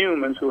as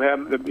humans who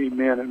happen to be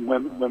men and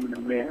women, women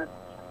and men.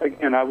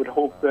 Again, I would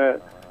hope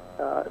that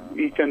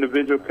each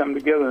individual come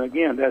together, and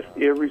again, that's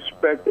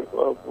irrespective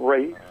of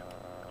race,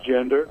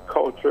 gender,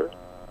 culture,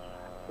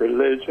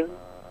 religion,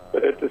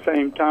 but at the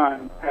same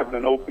time, having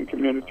an open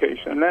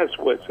communication, and that's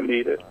what's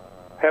needed.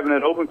 Having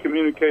an open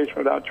communication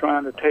without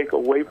trying to take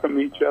away from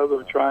each other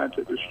or trying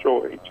to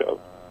destroy each other.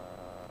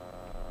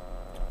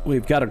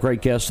 We've got a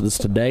great guest with us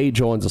today. He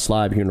joins us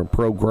live here in the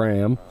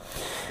program.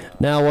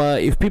 Now,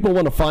 if people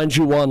want to find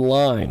you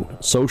online,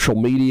 social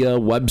media,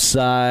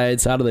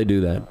 websites, how do they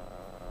do that?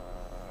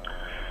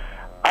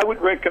 I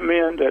would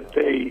recommend that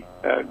they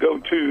go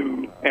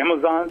to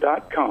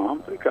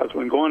Amazon.com, because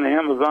when going to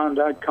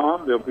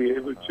Amazon.com, they'll be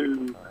able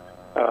to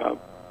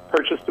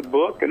purchase the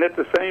book. And at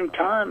the same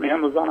time,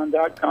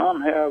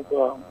 Amazon.com have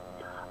a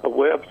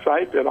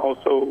website that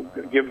also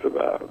gives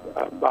a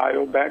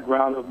bio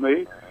background of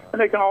me. And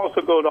they can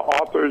also go to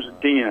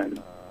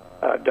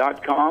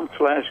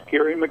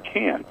authorsden.com/Gary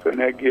McCants, and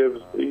that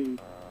gives the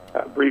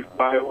brief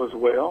bio as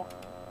well.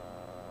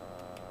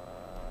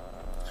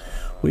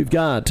 We've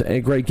got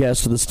a great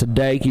guest with us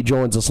today. He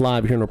joins us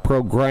live here in a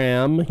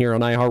program here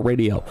on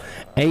iHeartRadio,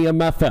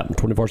 AM/FM,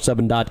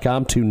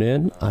 247.com. Tune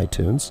in,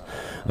 iTunes.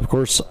 Of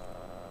course,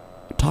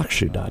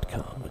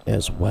 TalkShoe.com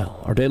as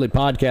well. Our daily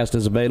podcast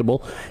is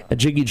available at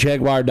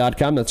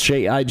JiggyJaguar.com. That's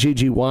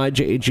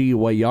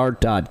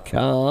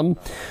JiggyJaguar.com.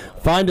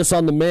 Find us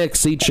on the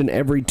mix each and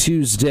every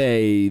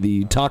Tuesday.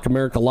 The Talk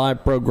America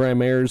Live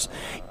program airs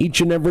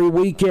each and every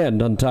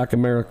weekend on Talk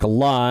America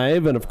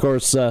Live. And, of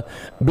course,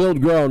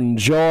 Build, Grow, and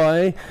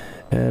Enjoy.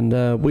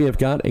 And we have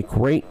got a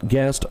great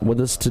guest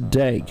with us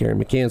today. Gary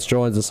McCants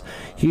joins us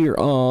here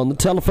on the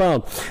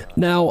telephone.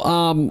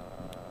 Now,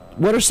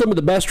 what are some of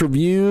the best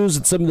reviews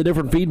and some of the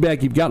different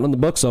feedback you've gotten on the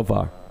book so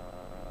far?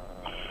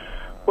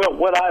 Well,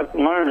 what I've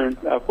learned,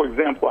 for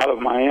example, out of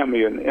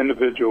Miami, an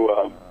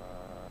individual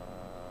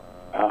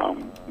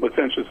was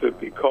interested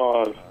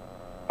because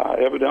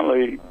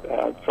evidently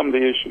some of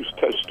the issues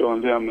touched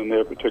on them in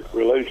their particular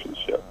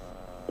relationship,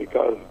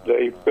 because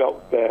they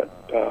felt that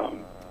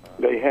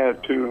they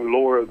had to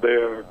lower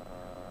their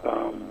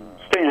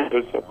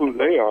standards of who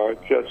they are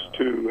just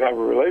to have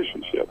a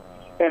relationship.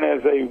 And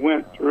as they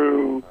went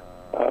through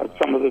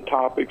some of the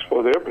topics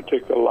for their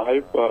particular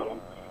life,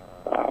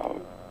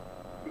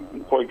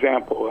 for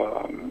example,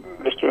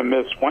 Mr. and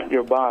Miss Want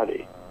Your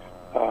Body,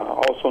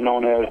 also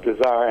known as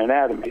Desire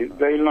Anatomy,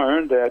 they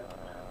learned that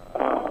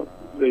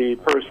the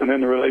person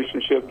in the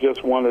relationship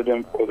just wanted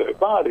them for their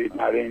body,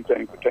 not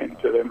anything pertaining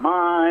to their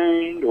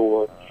mind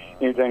or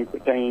anything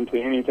pertaining to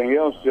anything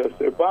else, just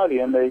their body,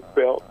 and they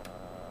felt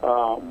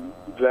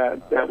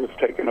that was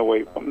taken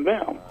away from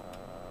them.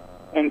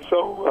 And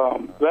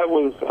so that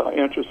was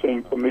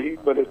interesting for me,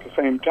 but at the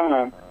same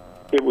time,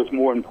 it was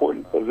more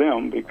important for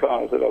them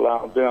because it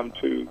allowed them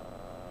to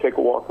take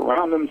a walk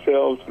around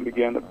themselves and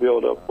begin to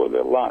build up for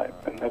their life.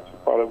 And that's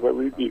a part of a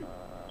review.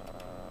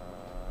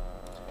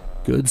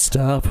 Good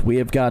stuff. We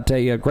have got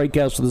a great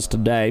guest with us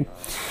today.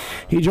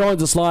 He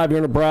joins us live here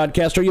in a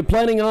broadcast. Are you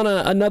planning on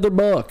another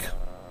book?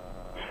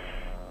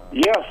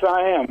 Yes,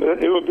 I am.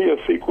 It would be a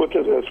sequel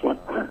to this one.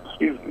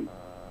 Excuse me.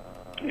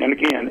 And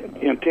again,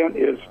 the intent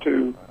is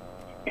to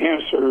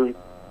answer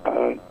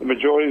the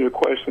majority of the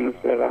questions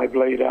that I've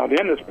laid out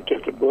in this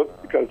particular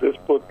book, because this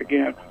book,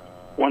 again,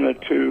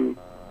 wanted to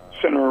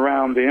center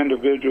around the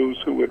individuals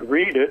who would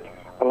read it,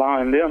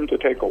 allowing them to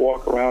take a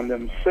walk around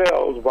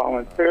themselves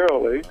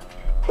voluntarily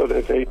so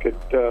that they could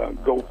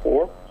go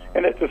forth,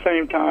 and at the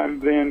same time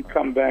then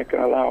come back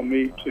and allow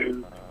me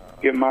to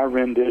give my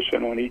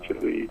rendition on each of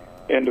the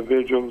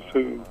individuals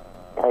who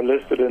are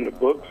listed in the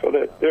book, so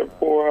that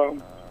therefore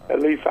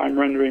at least I'm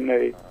rendering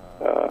an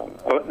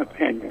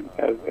opinion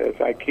as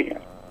I can.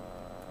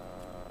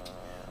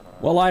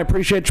 Well, I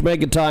appreciate you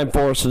making time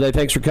for us today.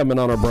 Thanks for coming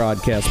on our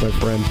broadcast, my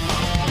friend.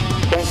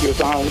 Thank you. It's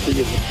an honor to be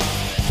here.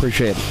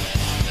 Appreciate it.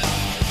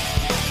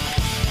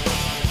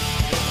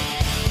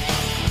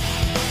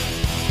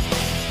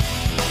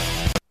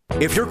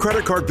 If your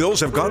credit card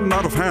bills have gotten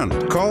out of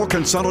hand, call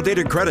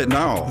Consolidated Credit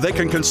now. They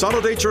can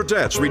consolidate your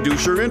debts,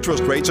 reduce your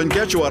interest rates, and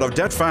get you out of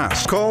debt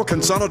fast. Call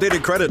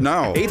Consolidated Credit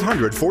now.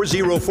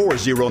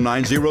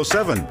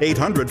 800-404-0907.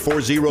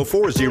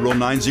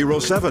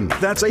 800-404-0907.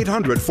 That's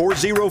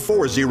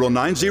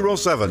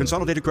 800-404-0907.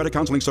 Consolidated Credit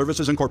Counseling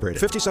Services Incorporated.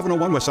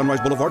 5701 West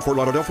Sunrise Boulevard, Fort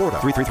Lauderdale, Florida.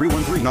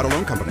 33313. Not a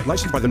loan company.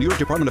 Licensed by the New York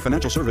Department of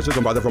Financial Services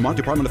and by the Vermont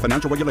Department of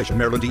Financial Regulation.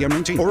 Maryland DM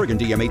 19. Oregon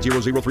DM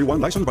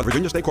 80031. Licensed by the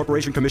Virginia State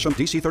Corporation Commission,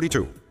 DC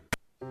 32.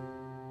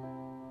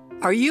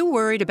 Are you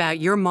worried about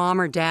your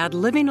mom or dad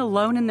living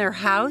alone in their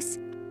house?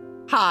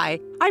 Hi,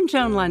 I'm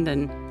Joan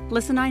London.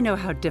 Listen, I know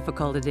how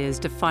difficult it is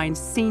to find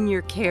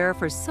senior care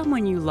for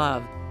someone you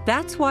love.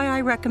 That's why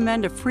I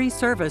recommend a free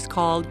service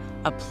called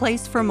A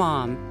Place for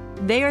Mom.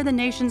 They are the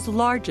nation's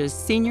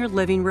largest senior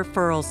living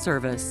referral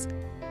service.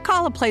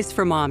 Call A Place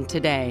for Mom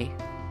today.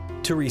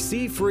 To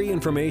receive free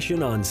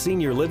information on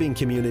senior living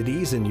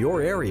communities in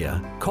your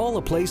area, call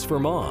A Place for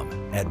Mom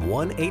at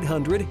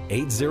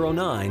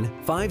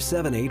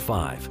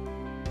 1-800-809-5785.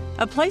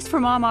 A Place for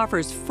Mom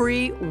offers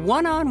free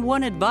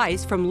one-on-one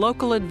advice from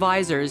local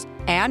advisors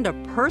and a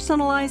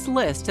personalized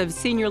list of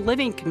senior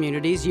living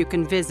communities you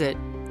can visit.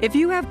 If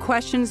you have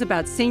questions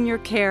about senior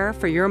care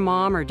for your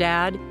mom or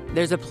dad,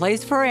 there's a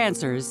place for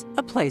answers,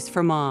 A Place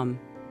for Mom.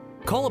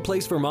 Call A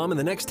Place for Mom in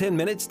the next 10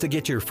 minutes to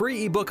get your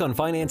free ebook on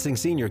financing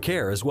senior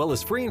care as well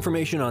as free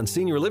information on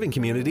senior living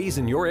communities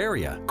in your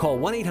area. Call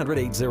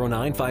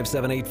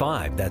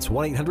 1-800-809-5785. That's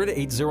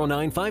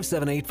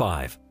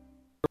 1-800-809-5785.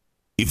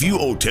 If you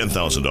owe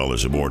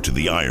 $10,000 or more to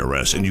the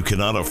IRS and you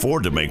cannot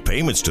afford to make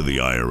payments to the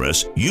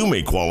IRS, you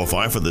may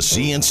qualify for the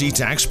CNC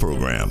tax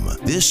program.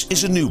 This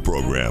is a new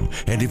program,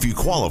 and if you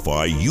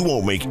qualify, you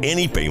won't make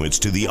any payments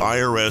to the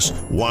IRS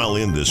while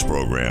in this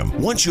program.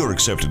 Once you're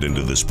accepted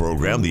into this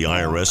program, the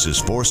IRS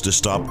is forced to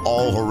stop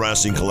all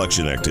harassing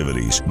collection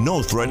activities.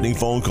 No threatening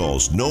phone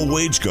calls, no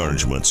wage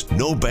garnishments,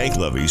 no bank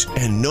levies,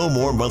 and no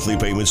more monthly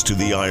payments to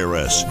the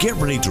IRS. Get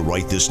ready to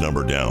write this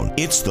number down.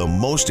 It's the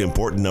most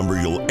important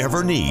number you'll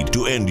ever need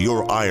to end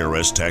your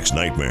IRS tax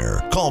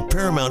nightmare. Call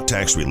Paramount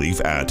Tax Relief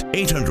at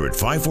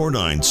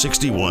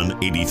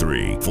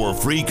 800-549-6183 for a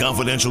free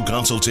confidential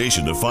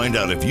consultation to find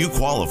out if you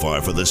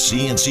qualify for the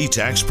CNC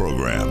tax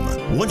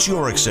program. Once you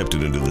are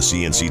accepted into the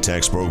CNC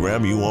tax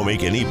program, you won't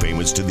make any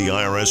payments to the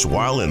IRS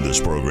while in this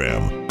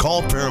program.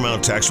 Call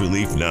Paramount Tax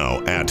Relief now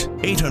at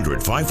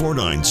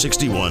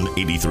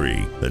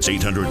 800-549-6183. That's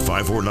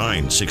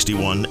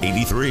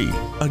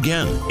 800-549-6183.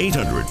 Again,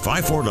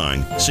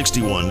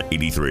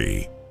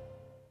 800-549-6183.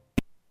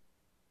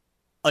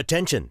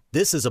 Attention!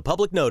 This is a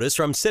public notice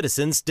from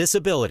Citizens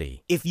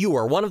Disability. If you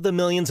are one of the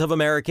millions of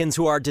Americans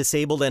who are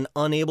disabled and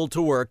unable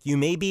to work, you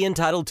may be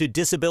entitled to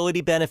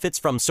disability benefits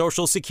from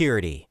Social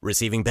Security.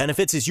 Receiving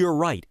benefits is your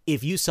right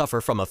if you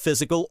suffer from a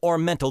physical or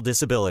mental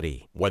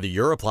disability. Whether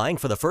you're applying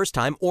for the first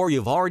time or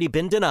you've already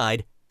been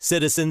denied,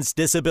 Citizens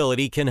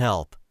Disability can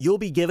help. You'll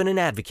be given an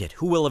advocate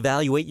who will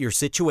evaluate your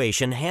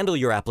situation, handle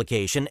your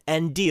application,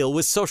 and deal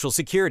with Social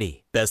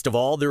Security. Best of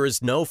all, there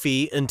is no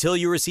fee until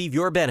you receive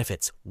your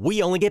benefits.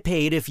 We only get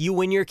paid if you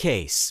win your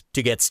case.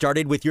 To get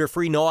started with your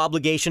free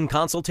no-obligation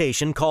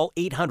consultation, call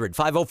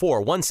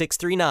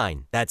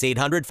 800-504-1639. That's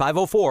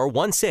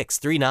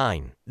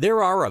 800-504-1639.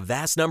 There are a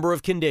vast number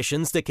of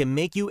conditions that can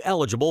make you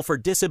eligible for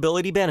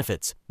disability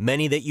benefits,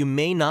 many that you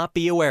may not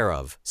be aware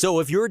of. So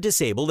if you're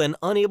disabled and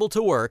unable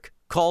to work,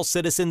 call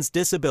Citizens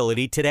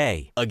Disability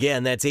today.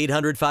 Again, that's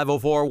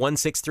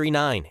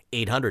 800-504-1639.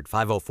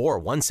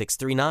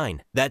 800-504-1639.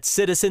 That's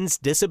Citizens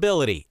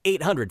Disability.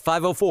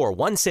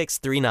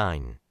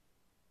 800-504-1639.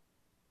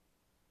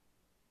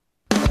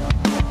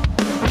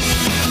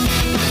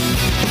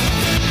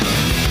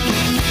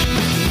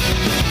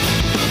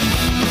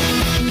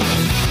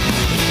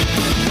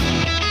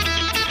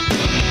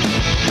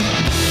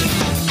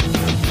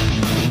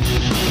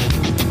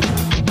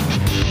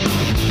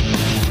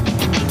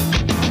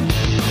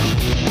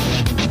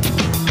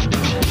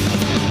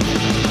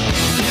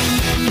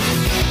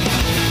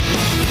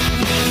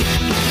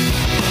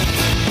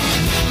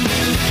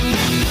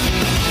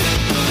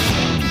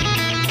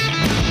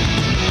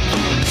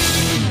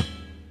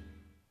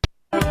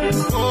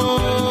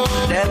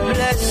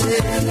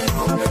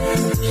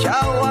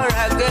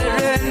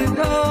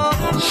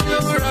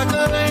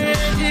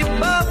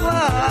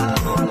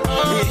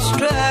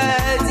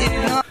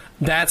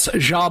 That's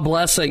Ja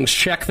Blessings.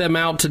 Check them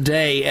out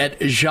today at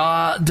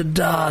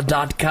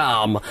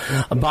jadada.com.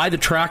 Buy the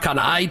track on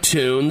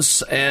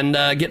iTunes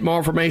and get more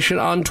information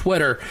on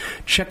Twitter.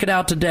 Check it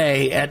out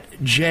today at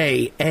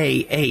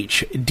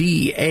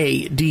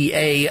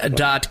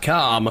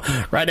jahdada.com.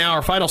 Right now,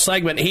 our final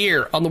segment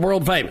here on the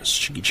world famous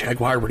Jiggy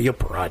Jaguar Radio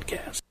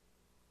Broadcast.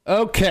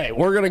 Okay,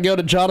 we're going to go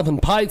to Jonathan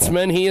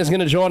Peitzman. He is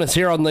going to join us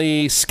here on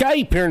the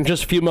Skype here in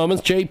just a few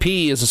moments.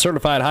 JP is a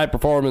certified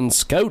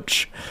high-performance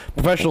coach,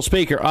 professional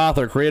speaker,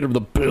 author, creator of the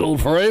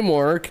Build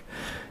Framework.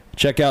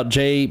 Check out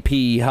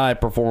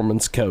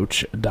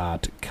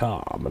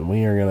jphighperformancecoach.com. And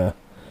we are going to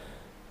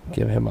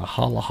give him a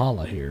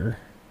holla here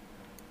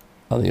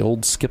on the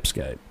old Skip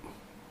Skype.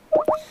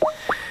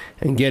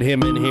 And get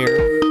him in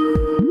here.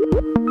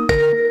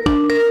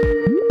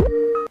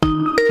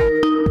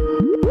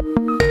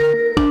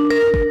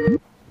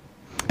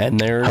 And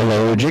there,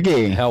 hello,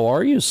 Jiggy. How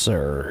are you,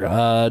 sir?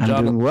 I'm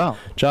doing well.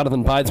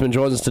 Jonathan Peitzman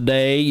joins us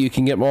today. You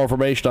can get more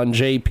information on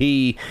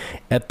JP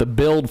at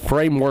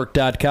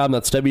thebuildframework.com.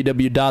 That's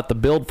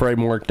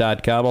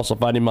www.thebuildframework.com. Also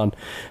find him on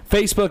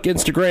Facebook,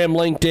 Instagram,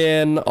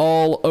 LinkedIn,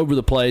 all over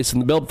the place.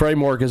 And the Build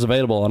Framework is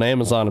available on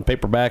Amazon in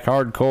paperback,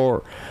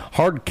 hardcover,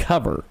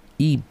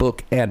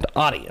 ebook, and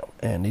audio.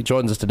 And he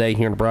joins us today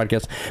here in the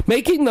broadcast.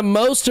 Making the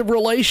most of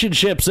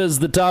relationships is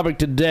the topic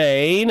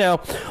today. Now,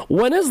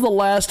 when is the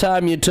last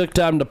time you took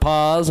time to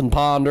pause and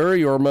ponder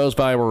your most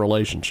valuable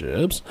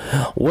relationships?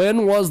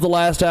 When was the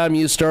last time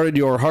you started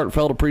your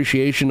heartfelt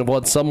appreciation of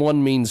what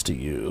someone means to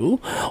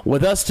you?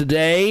 With us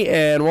today,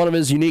 and one of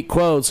his unique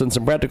quotes and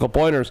some practical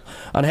pointers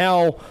on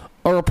how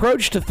Our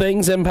approach to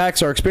things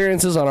impacts our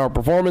experiences on our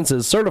performance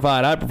as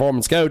certified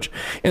high-performance coach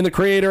and the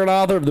creator and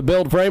author of the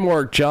Build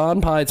Framework,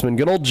 John Peitzman.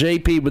 Good old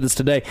JP with us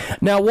today.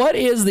 Now, what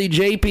is the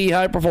JP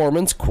High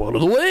Performance Quote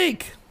of the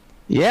Week?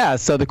 Yeah,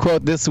 so the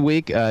quote this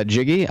week,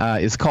 Jiggy,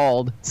 is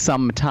called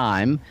Some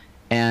Time,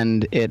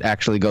 and it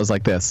actually goes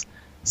like this.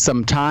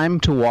 Some time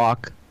to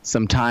walk,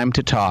 some time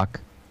to talk,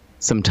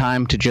 some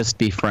time to just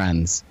be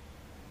friends.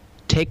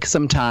 Take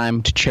some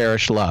time to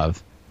cherish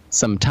love.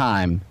 Some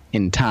time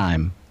in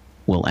time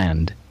will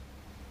end.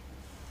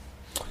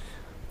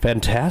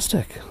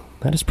 Fantastic.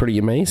 That is pretty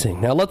amazing.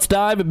 Now let's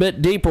dive a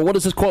bit deeper. What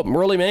does this quote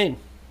really mean?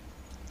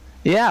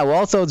 Yeah,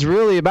 well, so it's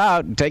really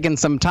about taking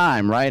some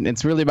time, right?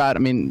 It's really about,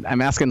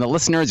 I'm asking the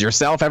listeners,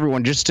 yourself,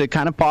 everyone, just to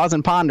kind of pause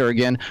and ponder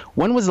again.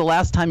 When was the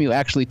last time you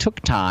actually took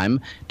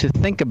time to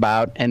think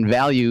about and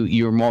value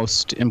your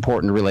most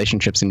important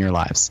relationships in your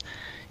lives?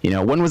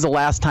 When was the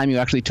last time you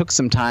actually took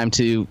some time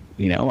to,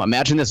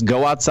 imagine this,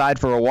 go outside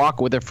for a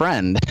walk with a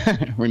friend?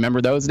 Remember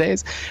those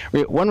days?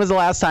 When was the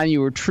last time you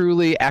were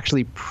truly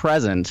actually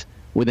present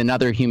with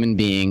another human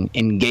being,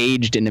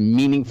 engaged in a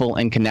meaningful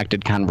and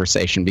connected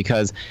conversation?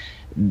 Because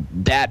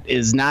that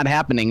is not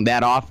happening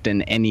that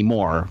often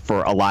anymore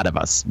for a lot of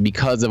us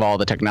because of all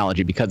the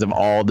technology, because of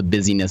all the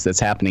busyness that's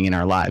happening in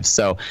our lives.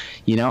 So,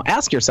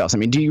 ask yourselves,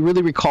 do you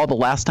really recall the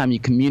last time you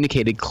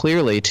communicated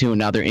clearly to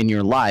another in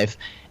your life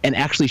and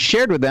actually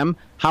shared with them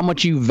how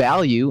much you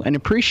value and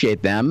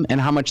appreciate them and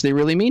how much they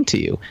really mean to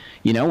you?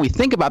 We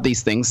think about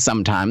these things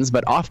sometimes,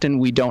 but often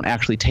we don't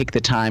actually take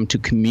the time to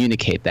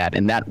communicate that.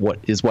 And that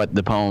is what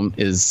the poem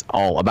is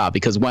all about.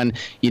 Because when,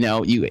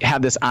 you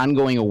have this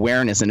ongoing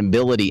awareness and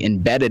ability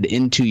embedded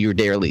into your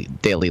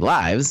daily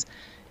lives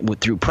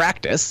through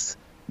practice,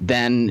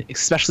 then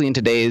especially in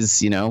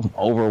today's,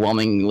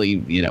 overwhelmingly,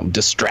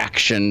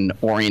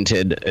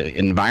 distraction-oriented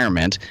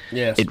environment,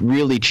 yes, it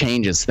really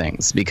changes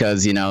things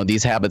because,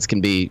 these habits can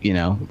be,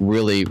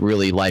 really,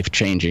 really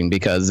life-changing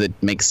because it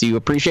makes you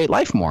appreciate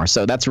life more.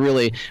 So that's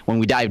really, when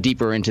we dive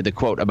deeper into the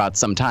quote about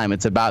some time,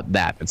 it's about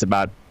that. It's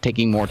about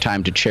taking more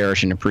time to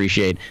cherish and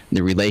appreciate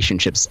the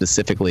relationships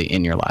specifically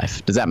in your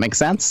life. Does that make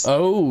sense?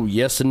 Oh,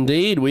 yes,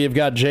 indeed. We have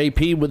got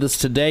JP with us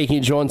today. He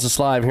joins us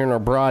live here in our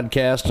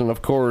broadcast. And,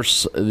 of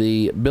course,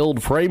 the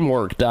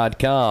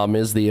buildframework.com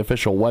is the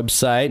official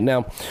website.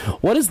 Now,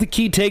 what is the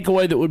key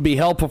takeaway that would be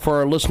helpful for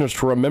our listeners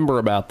to remember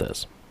about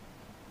this?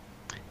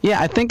 Yeah,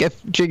 I think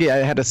if, Jiggy, I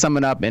had to sum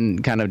it up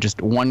in kind of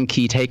just one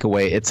key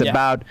takeaway, it's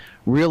about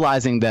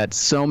realizing that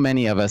so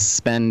many of us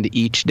spend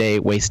each day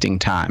wasting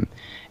time.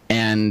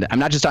 And I'm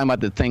not just talking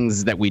about the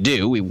things that we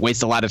do. We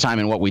waste a lot of time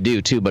in what we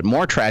do, too. But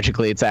more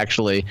tragically, it's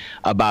actually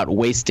about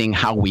wasting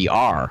how we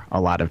are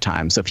a lot of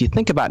times. So if you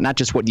think about not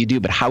just what you do,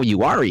 but how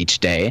you are each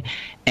day,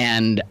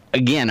 and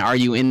again, are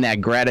you in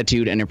that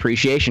gratitude and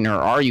appreciation, or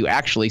are you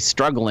actually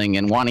struggling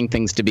and wanting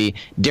things to be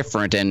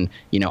different and,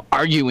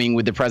 arguing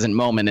with the present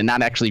moment and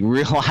not actually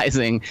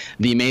realizing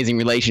the amazing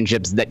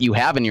relationships that you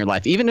have in your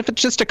life, even if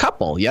it's just a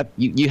couple, yet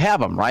you have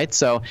them, right?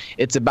 So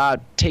it's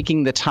about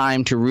taking the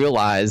time to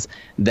realize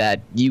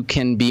that you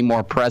can be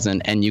more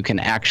present and you can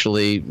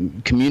actually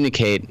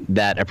communicate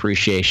that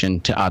appreciation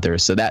to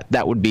others. So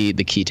that would be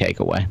the key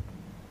takeaway.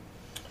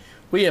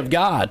 We have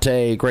got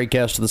a great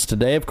guest with us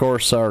today. Of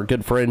course, our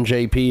good friend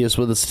JP is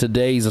with us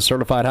today. He's a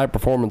certified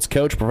high-performance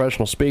coach,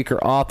 professional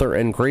speaker, author,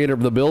 and creator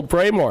of the Build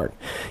Framework.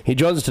 He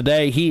joins us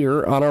today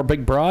here on our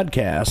big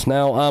broadcast.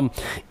 Now,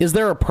 is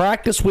there a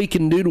practice we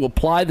can do to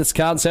apply this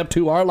concept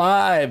to our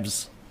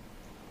lives?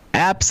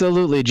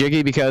 Absolutely,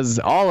 Jiggy, because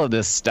all of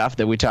this stuff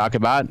that we talk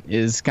about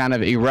is kind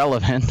of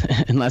irrelevant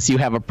unless you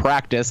have a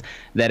practice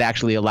that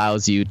actually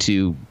allows you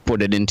to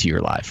put it into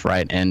your life,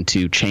 right, and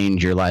to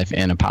change your life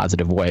in a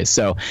positive way.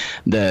 So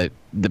the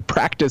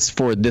practice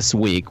for this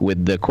week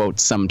with the quote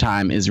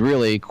sometime is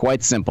really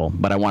quite simple,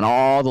 but I want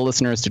all the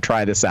listeners to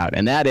try this out,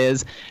 and that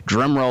is,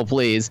 drum roll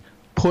please,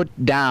 put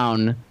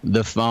down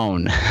the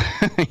phone.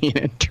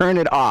 Turn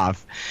it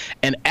off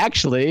and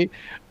actually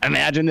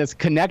imagine this,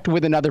 connect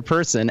with another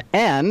person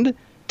and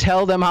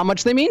tell them how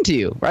much they mean to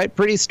you, right?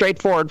 Pretty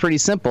straightforward, pretty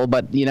simple,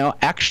 but,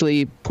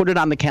 actually put it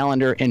on the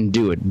calendar and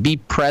do it. Be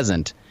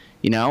present,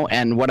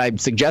 and what I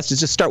suggest is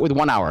just start with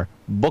 1 hour.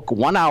 Book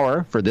 1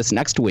 hour for this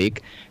next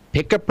week.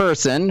 Pick a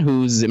person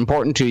who's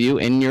important to you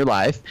in your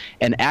life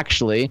and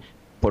actually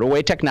put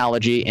away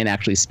technology and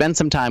actually spend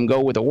some time,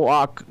 go with a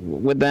walk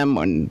with them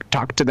and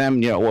talk to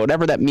them,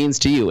 whatever that means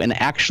to you, and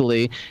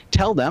actually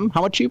tell them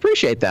how much you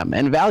appreciate them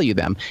and value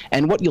them.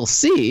 And what you'll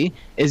see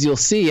is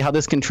how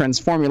this can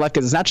transform your life,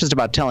 because it's not just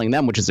about telling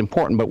them, which is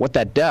important, but what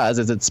that does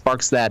is it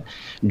sparks that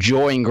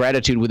joy and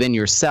gratitude within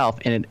yourself,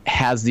 and it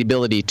has the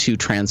ability to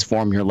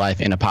transform your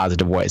life in a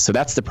positive way. So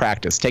that's the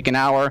practice. Take an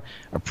hour,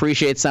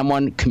 appreciate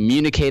someone,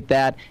 communicate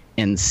that,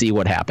 and see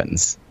what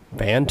happens.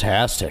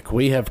 Fantastic.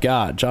 We have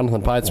got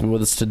Jonathan Peitzman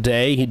with us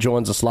today. He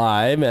joins us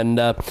live. And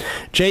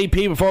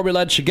JP, before we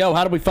let you go,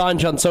 how do we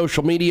find you on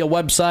social media,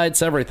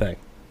 websites, everything?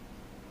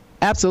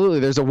 Absolutely.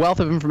 There's a wealth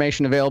of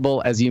information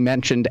available, as you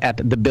mentioned, at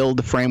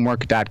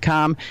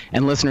thebuildframework.com.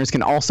 And listeners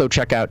can also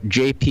check out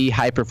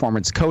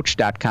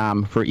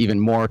jphighperformancecoach.com for even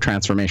more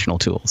transformational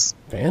tools.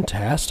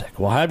 Fantastic.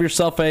 Well, have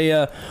yourself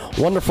a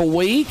wonderful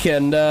week,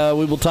 and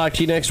we will talk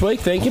to you next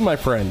week. Thank you, my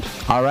friend.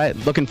 All right.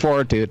 Looking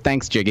forward to it.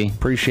 Thanks, Jiggy.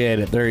 Appreciate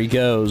it. There he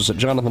goes.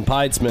 Jonathan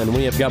Peitzman.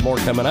 We have got more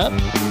coming up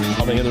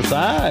on the other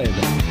side.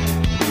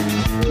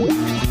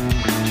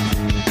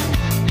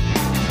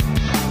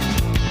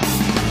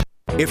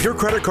 If your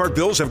credit card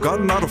bills have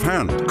gotten out of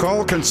hand,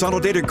 call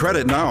Consolidated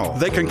Credit now.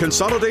 They can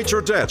consolidate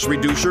your debts,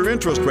 reduce your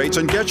interest rates,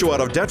 and get you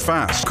out of debt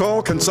fast.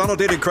 Call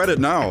Consolidated Credit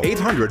now.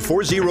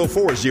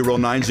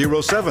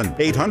 800-404-0907.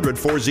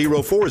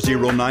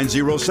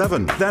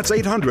 800-404-0907. That's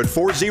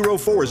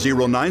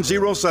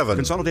 800-404-0907.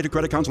 Consolidated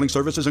Credit Counseling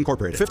Services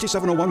Incorporated.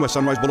 5701 West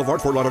Sunrise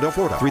Boulevard, Fort Lauderdale,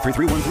 Florida.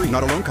 33313.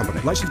 Not a loan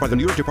company. Licensed by the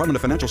New York Department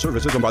of Financial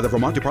Services and by the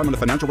Vermont Department of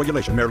Financial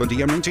Regulation. Maryland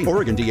DM 19.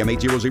 Oregon DM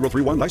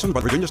 80031. Licensed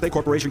by Virginia State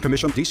Corporation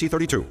Commission DC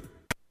 32.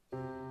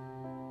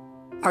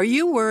 Are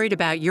you worried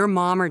about your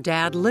mom or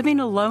dad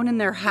living alone in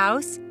their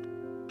house?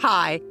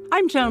 Hi,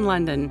 I'm Joan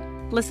London.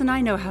 Listen,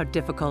 I know how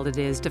difficult it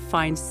is to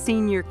find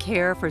senior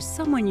care for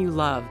someone you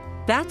love.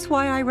 That's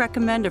why I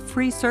recommend a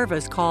free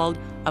service called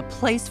A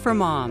Place for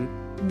Mom.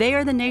 They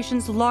are the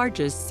nation's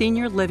largest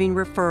senior living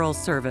referral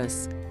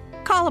service.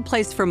 Call A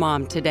Place for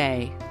Mom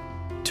today.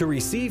 To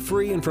receive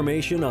free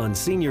information on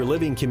senior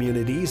living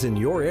communities in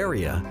your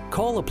area,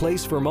 call A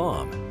Place for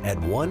Mom at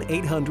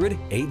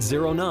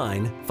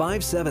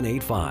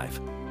 1-800-809-5785.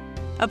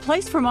 A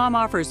Place for Mom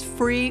offers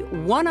free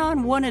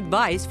one-on-one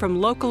advice from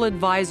local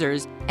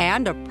advisors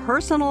and a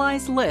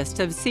personalized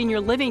list of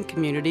senior living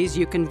communities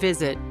you can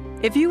visit.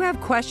 If you have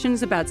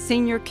questions about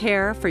senior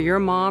care for your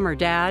mom or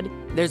dad,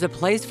 there's a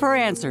place for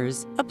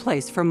answers, A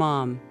Place for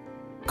Mom.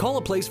 Call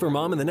A Place for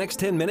Mom in the next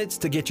 10 minutes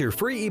to get your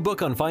free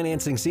ebook on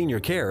financing senior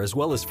care, as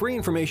well as free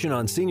information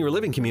on senior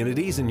living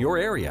communities in your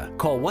area.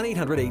 Call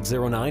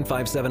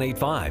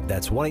 1-800-809-5785.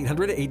 That's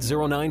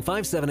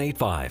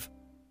 1-800-809-5785.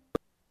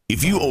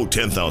 If you owe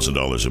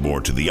 $10,000 or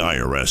more to the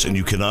IRS and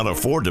you cannot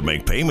afford to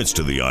make payments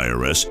to the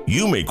IRS,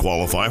 you may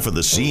qualify for the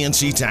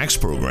CNC tax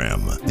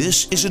program.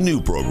 This is a new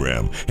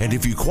program, and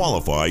if you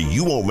qualify,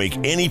 you won't make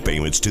any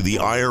payments to the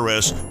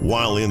IRS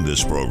while in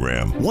this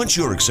program. Once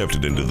you're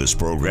accepted into this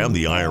program,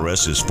 the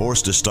IRS is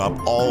forced to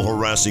stop all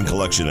harassing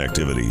collection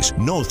activities.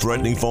 No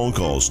threatening phone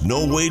calls,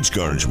 no wage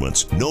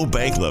garnishments, no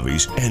bank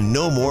levies, and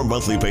no more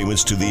monthly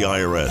payments to the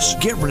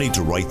IRS. Get ready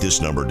to write this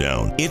number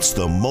down. It's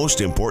the most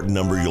important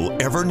number you'll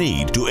ever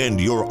need to end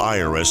your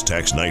IRS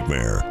tax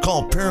nightmare.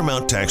 Call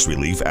Paramount Tax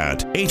Relief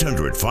at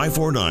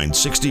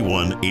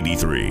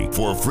 800-549-6183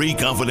 for a free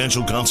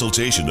confidential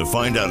consultation to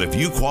find out if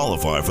you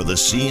qualify for the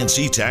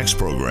CNC tax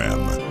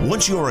program.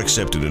 Once you are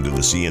accepted into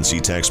the CNC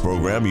tax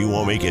program, you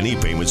won't make any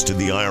payments to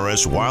the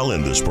IRS while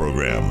in this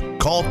program.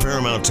 Call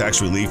Paramount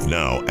Tax Relief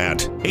now at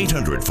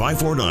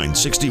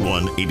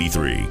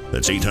 800-549-6183.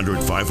 That's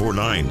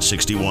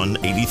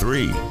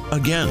 800-549-6183.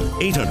 Again,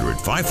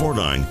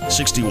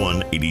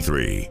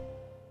 800-549-6183.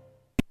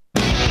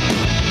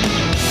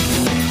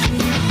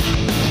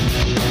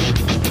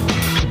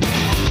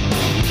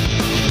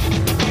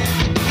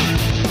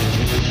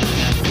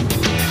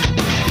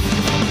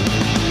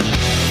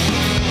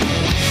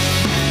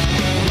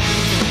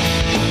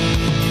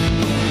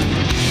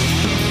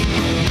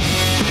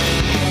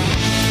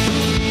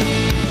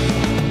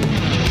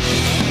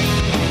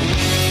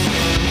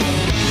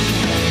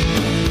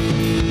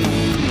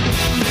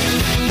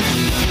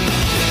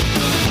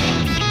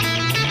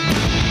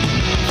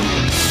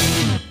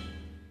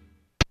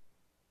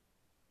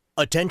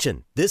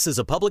 Attention, this is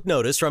a public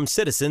notice from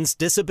Citizens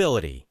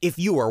Disability. If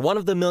you are one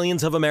of the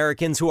millions of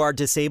Americans who are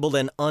disabled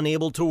and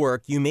unable to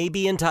work, you may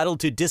be entitled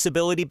to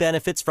disability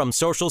benefits from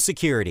Social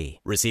Security.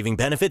 Receiving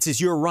benefits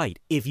is your right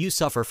if you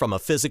suffer from a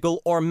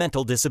physical or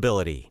mental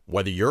disability.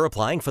 Whether you're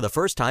applying for the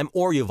first time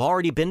or you've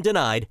already been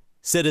denied,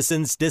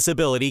 Citizens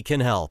Disability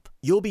can help.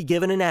 You'll be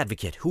given an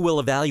advocate who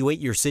will evaluate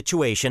your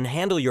situation,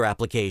 handle your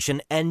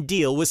application, and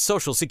deal with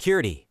Social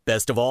Security.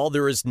 Best of all,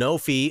 there is no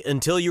fee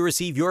until you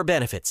receive your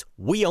benefits.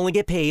 We only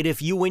get paid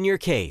if you win your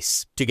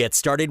case. To get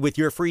started with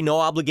your free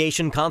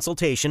no-obligation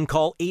consultation,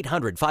 call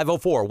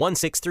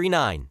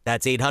 800-504-1639.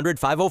 That's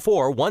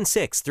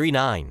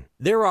 800-504-1639.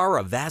 There are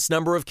a vast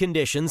number of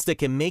conditions that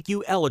can make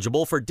you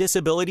eligible for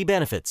disability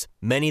benefits,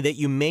 many that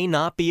you may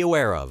not be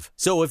aware of.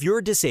 So if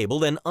you're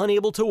disabled and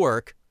unable to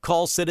work,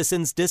 call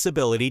Citizens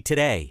Disability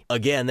today.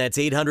 Again, that's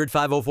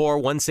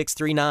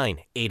 800-504-1639.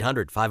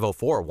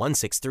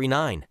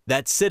 800-504-1639.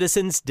 That's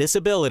Citizens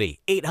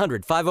Disability.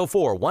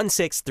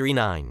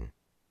 800-504-1639.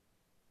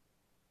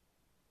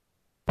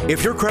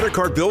 If your credit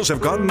card bills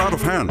have gotten out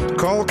of hand,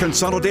 call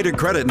Consolidated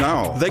Credit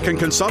now. They can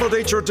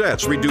consolidate your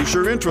debts, reduce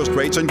your interest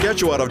rates, and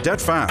get you out of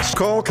debt fast.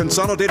 Call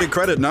Consolidated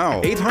Credit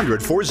now.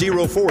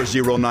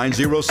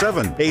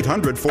 800-404-0907.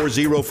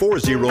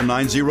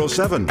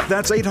 800-404-0907.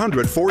 That's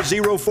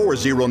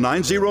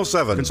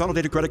 800-404-0907.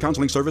 Consolidated Credit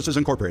Counseling Services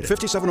Incorporated.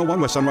 5701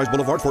 West Sunrise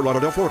Boulevard, Fort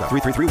Lauderdale, Florida.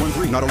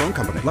 33313. Not a loan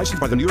company.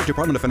 Licensed by the New York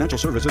Department of Financial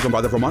Services and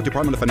by the Vermont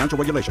Department of Financial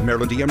Regulation.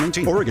 Maryland DM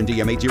 19. Oregon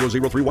DM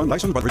 80031.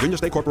 Licensed by Virginia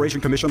State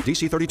Corporation Commission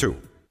DC 32.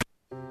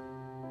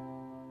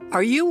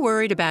 Are you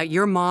worried about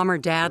your mom or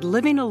dad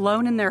living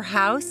alone in their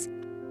house?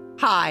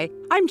 Hi,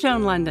 I'm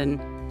Joan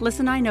London.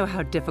 Listen, I know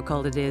how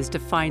difficult it is to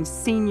find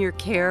senior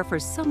care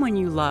for someone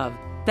you love.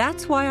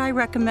 That's why I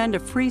recommend a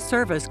free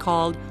service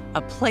called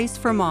A Place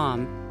for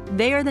Mom.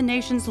 They are the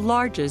nation's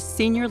largest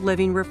senior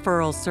living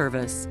referral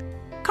service.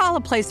 Call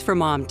A Place for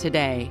Mom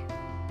today.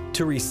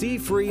 To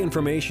receive free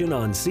information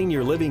on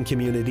senior living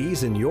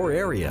communities in your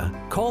area,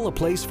 call A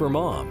Place for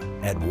Mom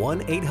at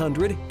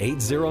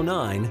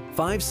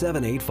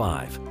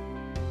 1-800-809-5785.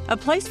 A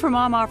Place for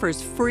Mom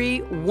offers free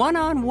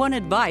one-on-one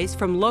advice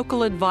from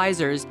local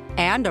advisors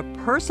and a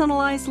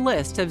personalized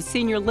list of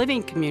senior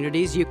living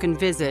communities you can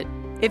visit.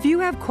 If you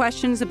have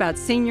questions about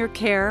senior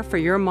care for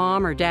your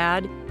mom or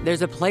dad,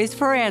 there's a place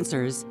for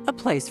answers, A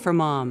Place for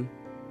Mom.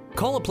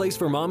 Call A Place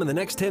for Mom in the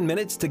next 10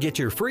 minutes to get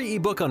your free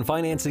ebook on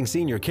financing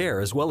senior care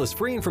as well as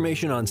free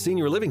information on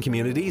senior living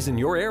communities in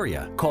your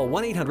area. Call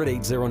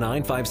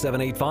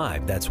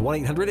 1-800-809-5785. That's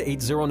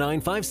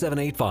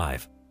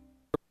 1-800-809-5785.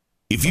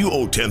 If you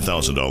owe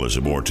 $10,000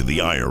 or more to the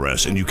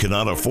IRS and you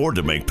cannot afford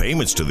to make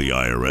payments to the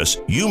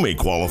IRS, you may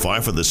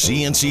qualify for the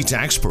CNC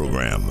tax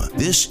program.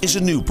 This is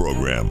a new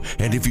program,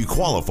 and if you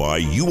qualify,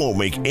 you won't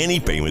make any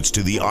payments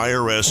to the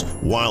IRS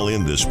while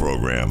in this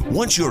program.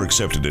 Once you're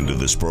accepted into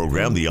this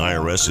program, the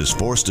IRS is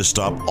forced to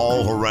stop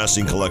all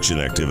harassing collection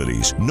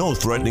activities. No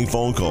threatening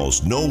phone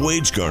calls, no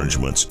wage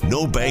garnishments,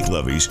 no bank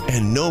levies,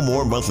 and no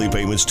more monthly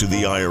payments to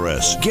the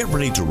IRS. Get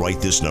ready to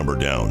write this number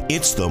down.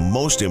 It's the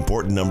most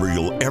important number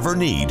you'll ever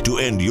need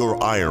to end your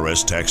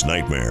IRS tax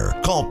nightmare.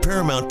 Call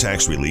Paramount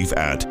Tax Relief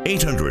at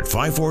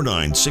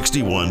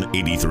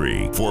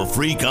 800-549-6183 for a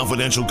free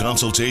confidential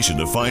consultation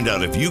to find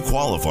out if you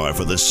qualify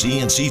for the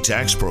CNC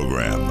tax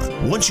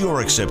program. Once you are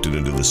accepted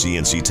into the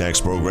CNC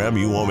tax program,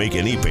 you won't make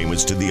any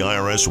payments to the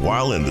IRS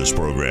while in this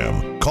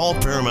program. Call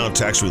Paramount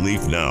Tax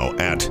Relief now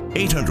at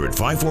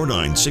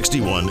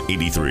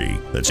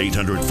 800-549-6183. That's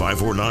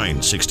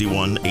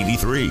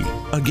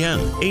 800-549-6183. Again,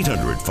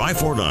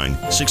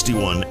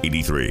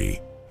 800-549-6183.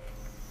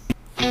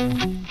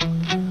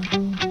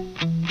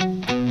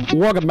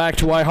 Welcome back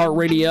to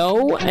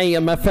iHeartRadio,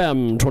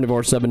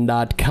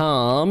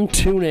 AMFM247.com.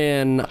 Tune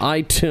in,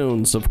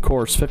 iTunes, of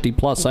course,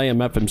 50-plus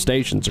AM/FM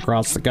stations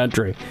across the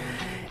country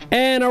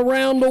and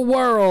around the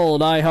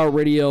world.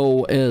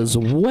 iHeartRadio as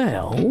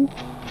well.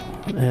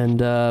 And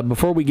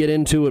before we get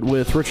into it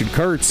with Richard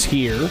Kurtz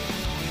here,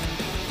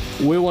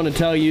 we want to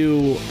tell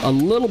you a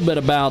little bit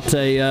about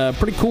a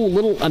pretty cool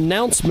little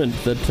announcement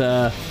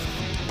that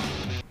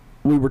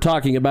we were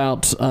talking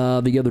about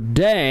the other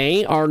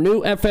day. Our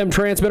new FM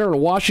transmitter in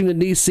Washington,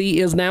 D.C.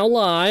 is now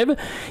live.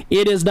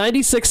 It is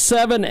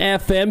 96.7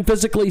 FM,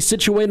 physically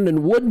situated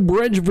in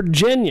Woodbridge,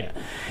 Virginia.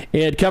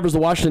 It covers the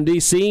Washington,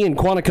 D.C. and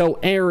Quantico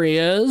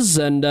areas,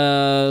 and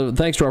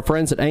thanks to our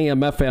friends at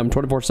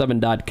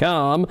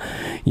AMFM247.com,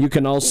 you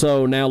can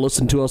also now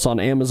listen to us on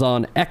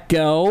Amazon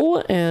Echo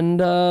and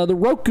the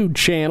Roku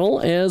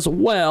channel as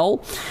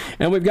well.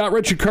 And we've got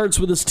Richard Kurtz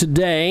with us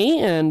today,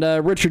 and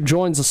Richard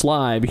joins us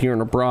live here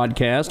in a broadcast.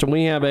 And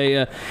we have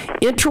a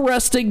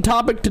interesting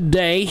topic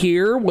today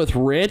here with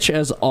Rich,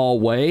 as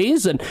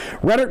always. And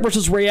Rhetoric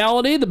versus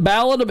Reality, the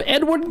Ballad of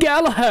Edward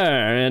Gallagher.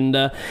 And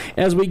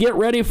as we get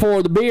ready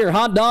for the beer,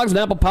 hot dogs, and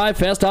apple pie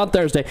fest on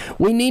Thursday,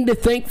 we need to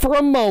think for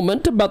a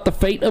moment about the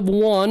fate of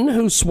one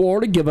who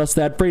swore to give us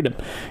that freedom.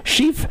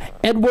 Chief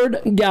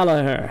Edward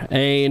Gallagher,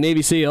 a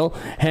Navy SEAL,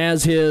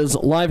 has his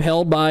life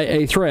held by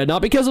a thread,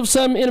 not because of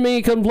some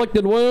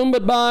enemy-conflicted wound,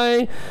 but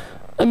by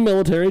a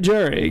military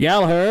jury.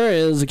 Gallagher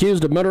is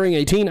accused of murdering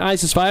a teen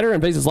ISIS fighter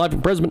and faces life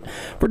imprisonment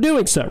for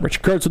doing so.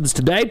 Richard Kurtz with us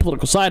today,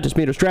 political scientist,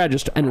 media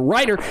strategist, and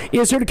writer,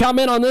 is here to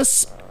comment on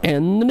this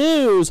and the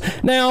news.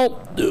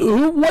 Now,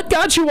 what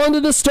got you onto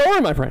this story,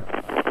 my friend?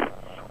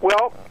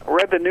 Well, I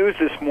read the news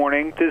this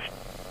morning. This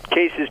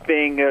case is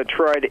being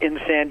tried in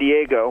San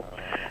Diego,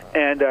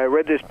 and I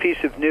read this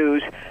piece of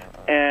news,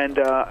 and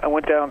I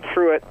went down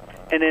through it,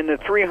 and in the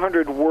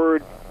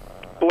 300-word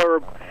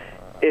blurb,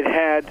 it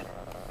had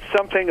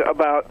something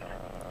about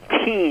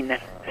teen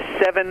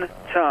 7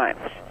 times.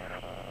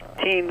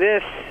 Teen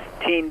this,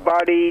 teen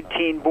body,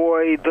 teen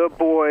boy, the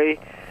boy,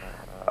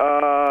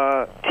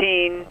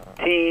 teen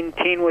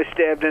was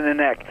stabbed in the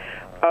neck.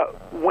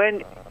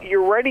 When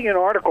you're writing an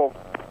article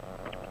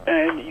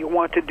and you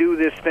want to do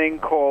this thing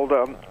called,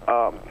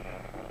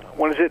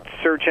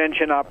 search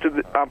engine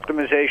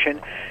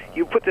optimization,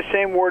 you put the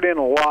same word in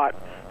a lot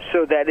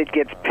so that it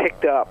gets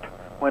picked up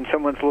when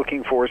someone's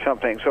looking for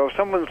something. So if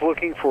someone's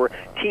looking for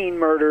teen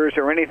murders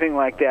or anything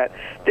like that,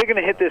 they're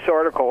going to hit this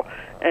article,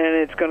 and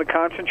it's going to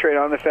concentrate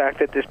on the fact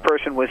that this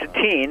person was a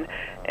teen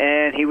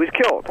and he was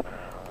killed.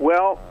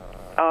 Well,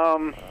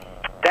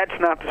 that's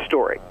not the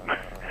story.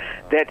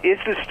 That is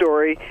the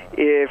story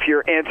if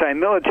you're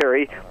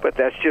anti-military, but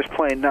that's just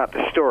plain not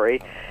the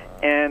story.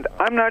 And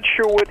I'm not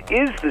sure what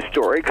is the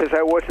story because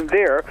I wasn't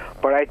there,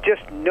 but I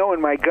just know in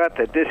my gut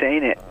that this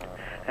ain't it.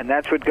 And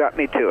that's what got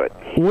me to it.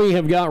 We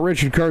have got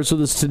Richard Kurtz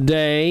with us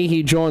today.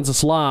 He joins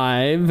us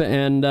live,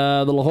 and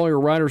the La Jolla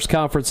Writers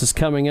Conference is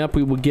coming up.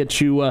 We will get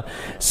you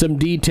some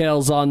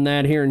details on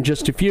that here in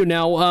just a few.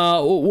 Now,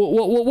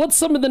 what's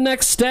some of the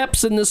next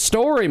steps in this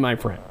story, my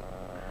friend?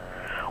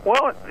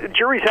 Well, the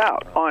jury's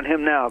out on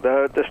him now.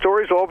 The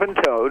story's all been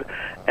towed,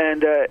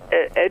 and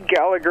Ed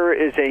Gallagher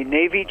is a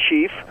Navy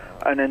chief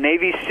and a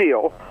Navy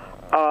SEAL,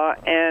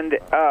 and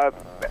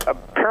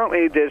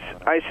apparently this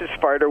ISIS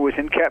fighter was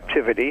in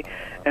captivity,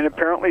 and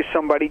apparently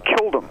somebody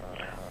killed him.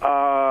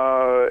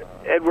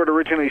 Edward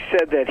originally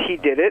said that he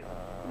did it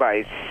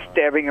by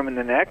stabbing him in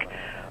the neck,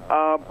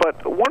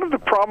 but one of the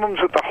problems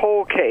with the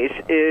whole case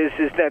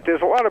is that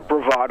there's a lot of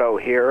bravado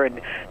here,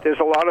 and there's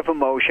a lot of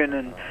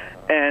emotion,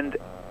 and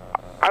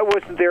I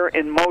wasn't there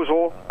in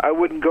Mosul. I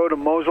wouldn't go to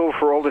Mosul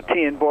for all the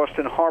tea in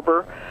Boston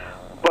Harbor,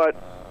 but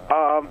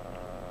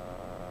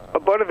a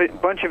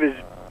bunch of his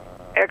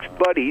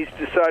ex-buddies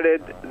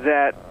decided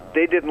that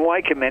they didn't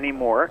like him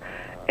anymore,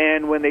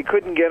 and when they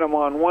couldn't get him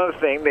on one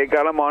thing, they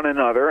got him on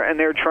another, and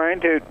they're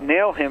trying to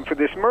nail him for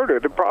this murder.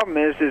 The problem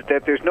is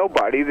that there's no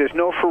body, there's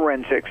no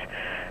forensics,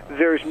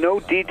 there's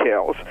no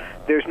details,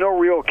 there's no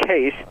real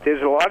case,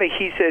 there's a lot of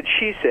he said,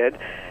 she said,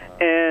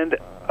 and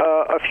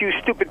a few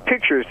stupid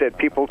pictures that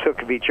people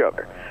took of each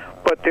other.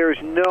 But there's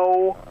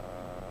no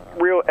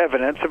real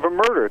evidence of a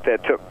murder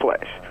that took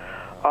place.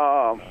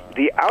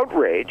 The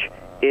outrage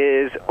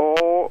is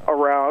all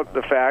around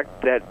the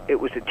fact that it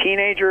was a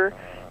teenager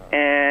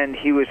and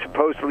he was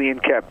supposedly in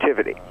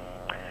captivity.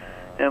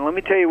 And let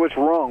me tell you what's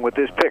wrong with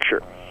this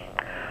picture.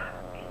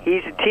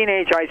 He's a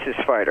teenage ISIS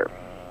fighter.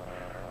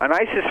 An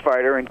ISIS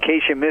fighter, in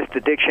case you missed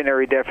the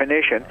dictionary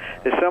definition,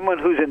 is someone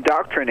who's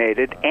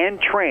indoctrinated and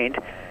trained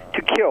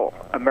to kill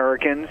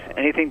Americans,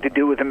 anything to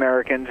do with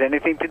Americans,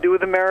 anything to do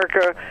with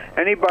America,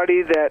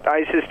 anybody that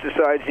ISIS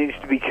decides needs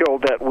to be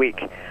killed that week.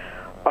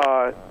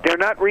 They're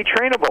not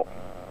retrainable.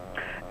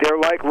 They're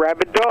like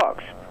rabid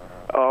dogs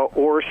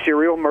or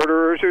serial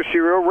murderers or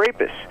serial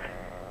rapists.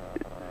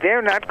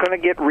 They're not going to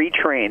get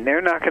retrained.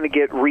 They're not going to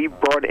get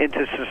brought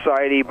into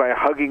society by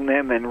hugging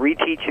them and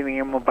reteaching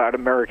them about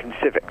American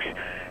civics.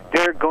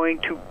 They're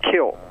going to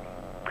kill.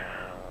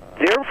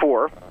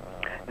 Therefore,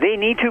 they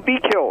need to be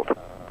killed.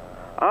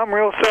 I'm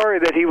real sorry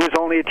that he was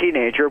only a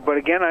teenager, but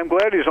again, I'm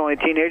glad he was only a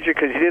teenager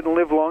because he didn't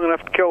live long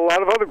enough to kill a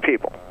lot of other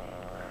people.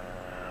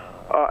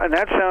 And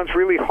that sounds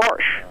really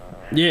harsh.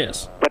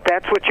 Yes. But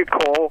that's what you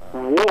call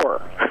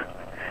war.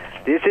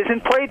 This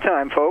isn't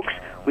playtime, folks.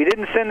 We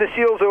didn't send the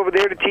SEALs over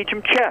there to teach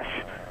them chess.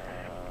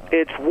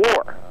 It's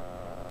war.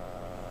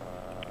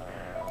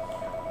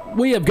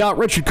 We have got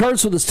Richard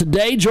Kurtz with us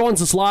today.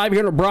 Joins us live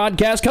here in a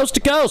broadcast, coast to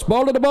coast,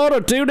 border to border.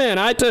 Tune in,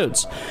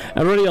 iTunes,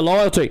 and Radio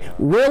Loyalty.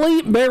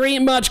 Really very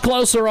much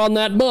closer on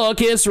that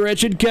book. It's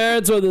Richard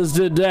Kurtz with us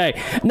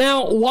today.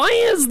 Now, why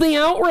is the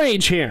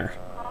outrage here?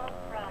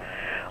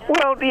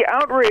 Well, the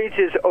outrage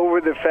is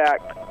over the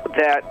fact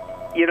that,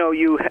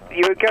 you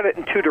got it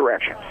in two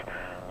directions.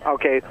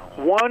 Okay,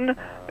 one,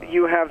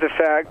 you have the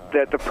fact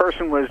that the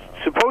person was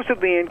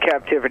supposedly in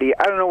captivity.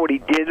 I don't know what he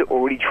did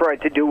or what he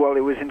tried to do while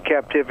he was in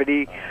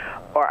captivity,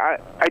 or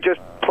I just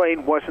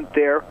plain wasn't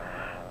there,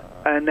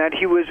 and that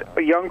he was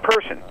a young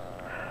person.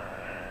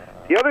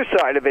 The other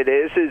side of it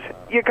is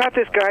you got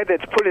this guy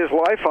that's put his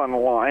life on the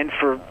line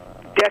for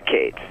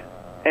decades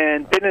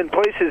and been in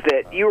places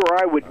that you or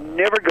I would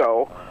never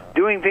go,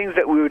 doing things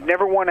that we would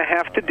never want to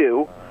have to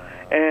do,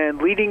 and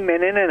leading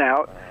men in and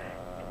out,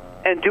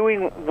 and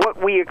doing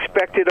what we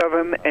expected of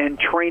him and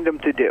trained him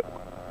to do.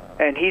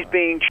 And he's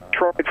being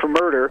tried for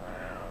murder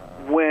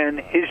when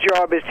his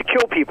job is to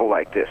kill people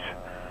like this.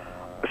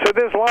 So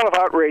there's a lot of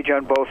outrage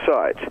on both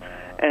sides.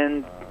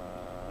 And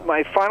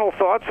my final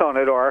thoughts on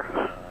it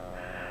are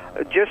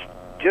just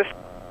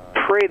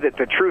pray that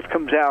the truth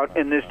comes out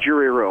in this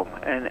jury room.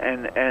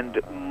 And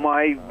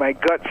my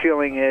gut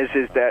feeling is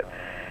that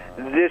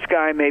this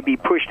guy may be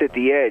pushed at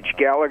the edge,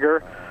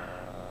 Gallagher,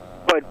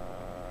 but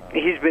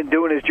he's been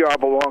doing his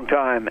job a long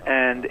time,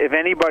 and if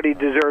anybody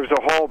deserves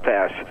a hall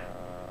pass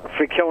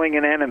for killing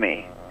an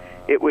enemy,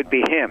 it would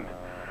be him.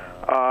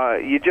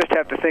 You just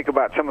have to think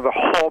about some of the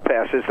hall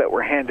passes that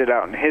were handed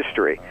out in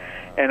history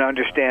and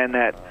understand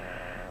that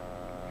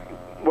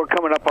we're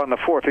coming up on the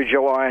 4th of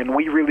July, and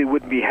we really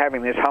wouldn't be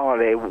having this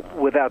holiday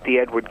without the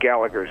Edward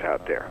Gallaghers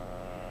out there.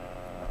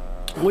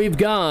 We've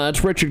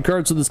got Richard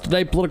Kurtz with us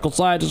today, political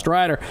scientist,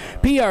 writer,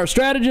 PR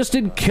strategist,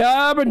 and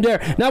carpenter.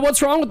 Now,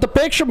 what's wrong with the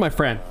picture, my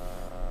friend?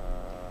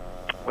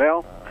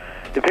 Well,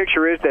 the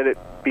picture is that it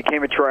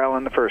became a trial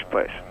in the first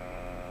place.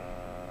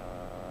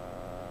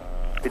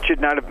 It should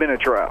not have been a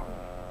trial.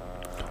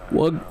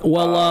 Well,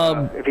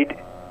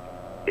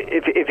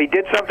 if he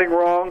did something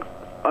wrong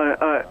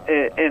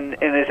in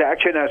his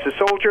action as a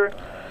soldier,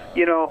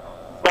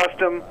 bust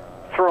him,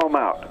 throw him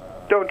out.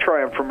 Don't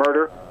try him for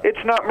murder.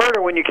 It's not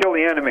murder when you kill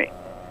the enemy.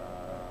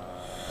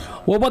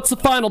 Well, what's the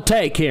final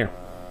take here?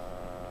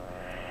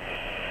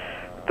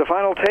 The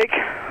final take?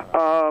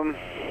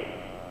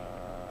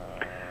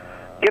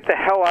 Get the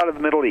hell out of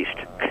the Middle East.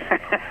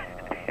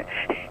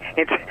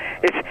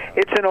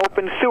 It's an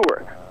open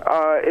sewer.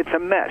 It's a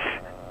mess.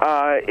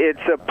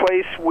 It's a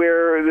place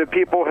where the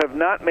people have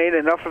not made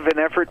enough of an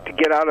effort to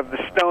get out of the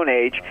Stone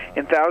Age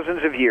in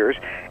thousands of years,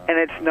 and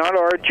it's not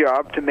our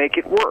job to make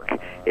it work.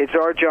 It's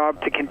our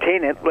job to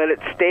contain it, let it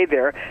stay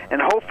there,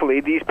 and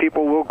hopefully these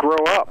people will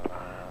grow up.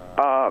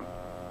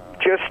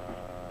 Just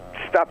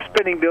stop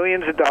spending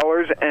billions of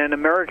dollars and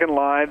American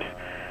lives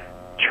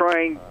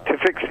trying to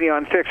fix the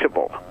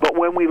unfixable. But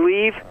when we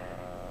leave,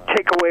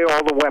 take away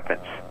all the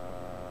weapons.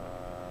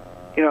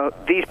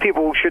 These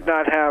people should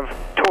not have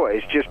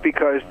toys just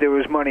because there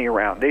was money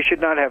around. They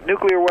should not have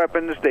nuclear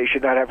weapons. They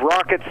should not have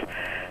rockets.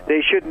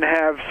 They shouldn't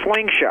have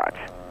slingshots.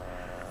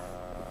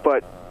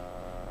 But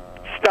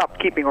stop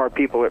keeping our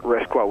people at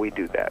risk while we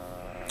do that.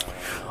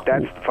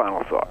 That's the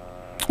final thought.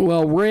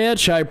 Well,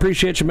 Rich, I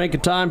appreciate you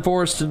making time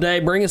for us today.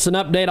 Bring us an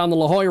update on the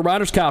La Jolla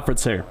Writers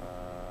Conference here.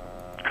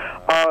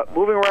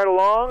 Moving right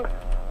along,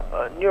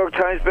 New York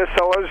Times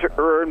bestsellers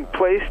are in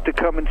place to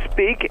come and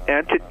speak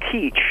and to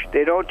teach.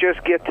 They don't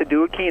just get to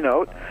do a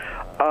keynote.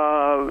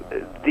 I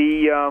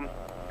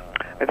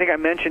think I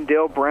mentioned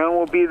Dale Brown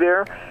will be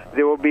there.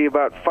 There will be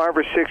about 5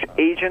 or 6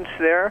 agents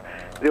there.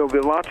 There will be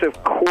lots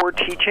of core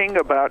teaching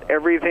about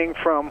everything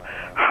from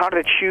how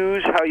to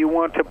choose how you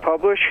want to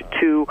publish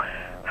to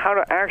how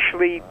to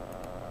actually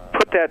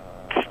put that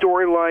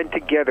storyline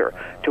together,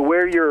 to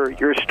where your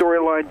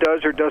storyline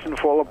does or doesn't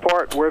fall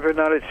apart, whether or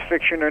not it's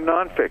fiction or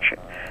nonfiction.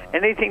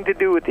 Anything to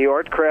do with the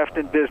art, craft,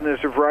 and business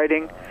of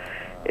writing.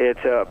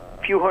 It's a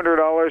few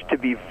 $100s to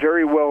be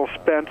very well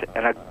spent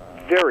and a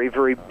very,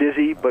 very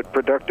busy but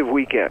productive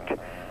weekend.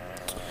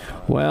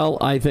 Well,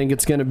 I think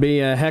it's going to be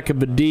a heck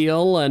of a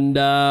deal, and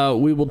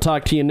we will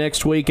talk to you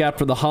next week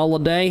after the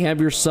holiday. Have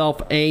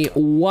yourself a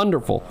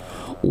wonderful,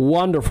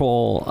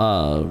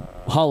 wonderful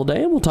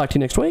holiday, and we'll talk to you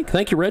next week.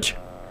 Thank you, Rich.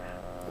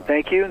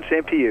 Thank you, and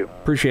same to you.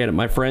 Appreciate it,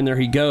 my friend. There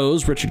he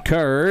goes, Richard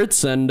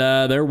Kurtz, and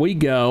there we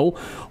go.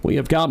 We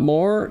have got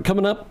more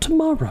coming up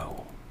tomorrow.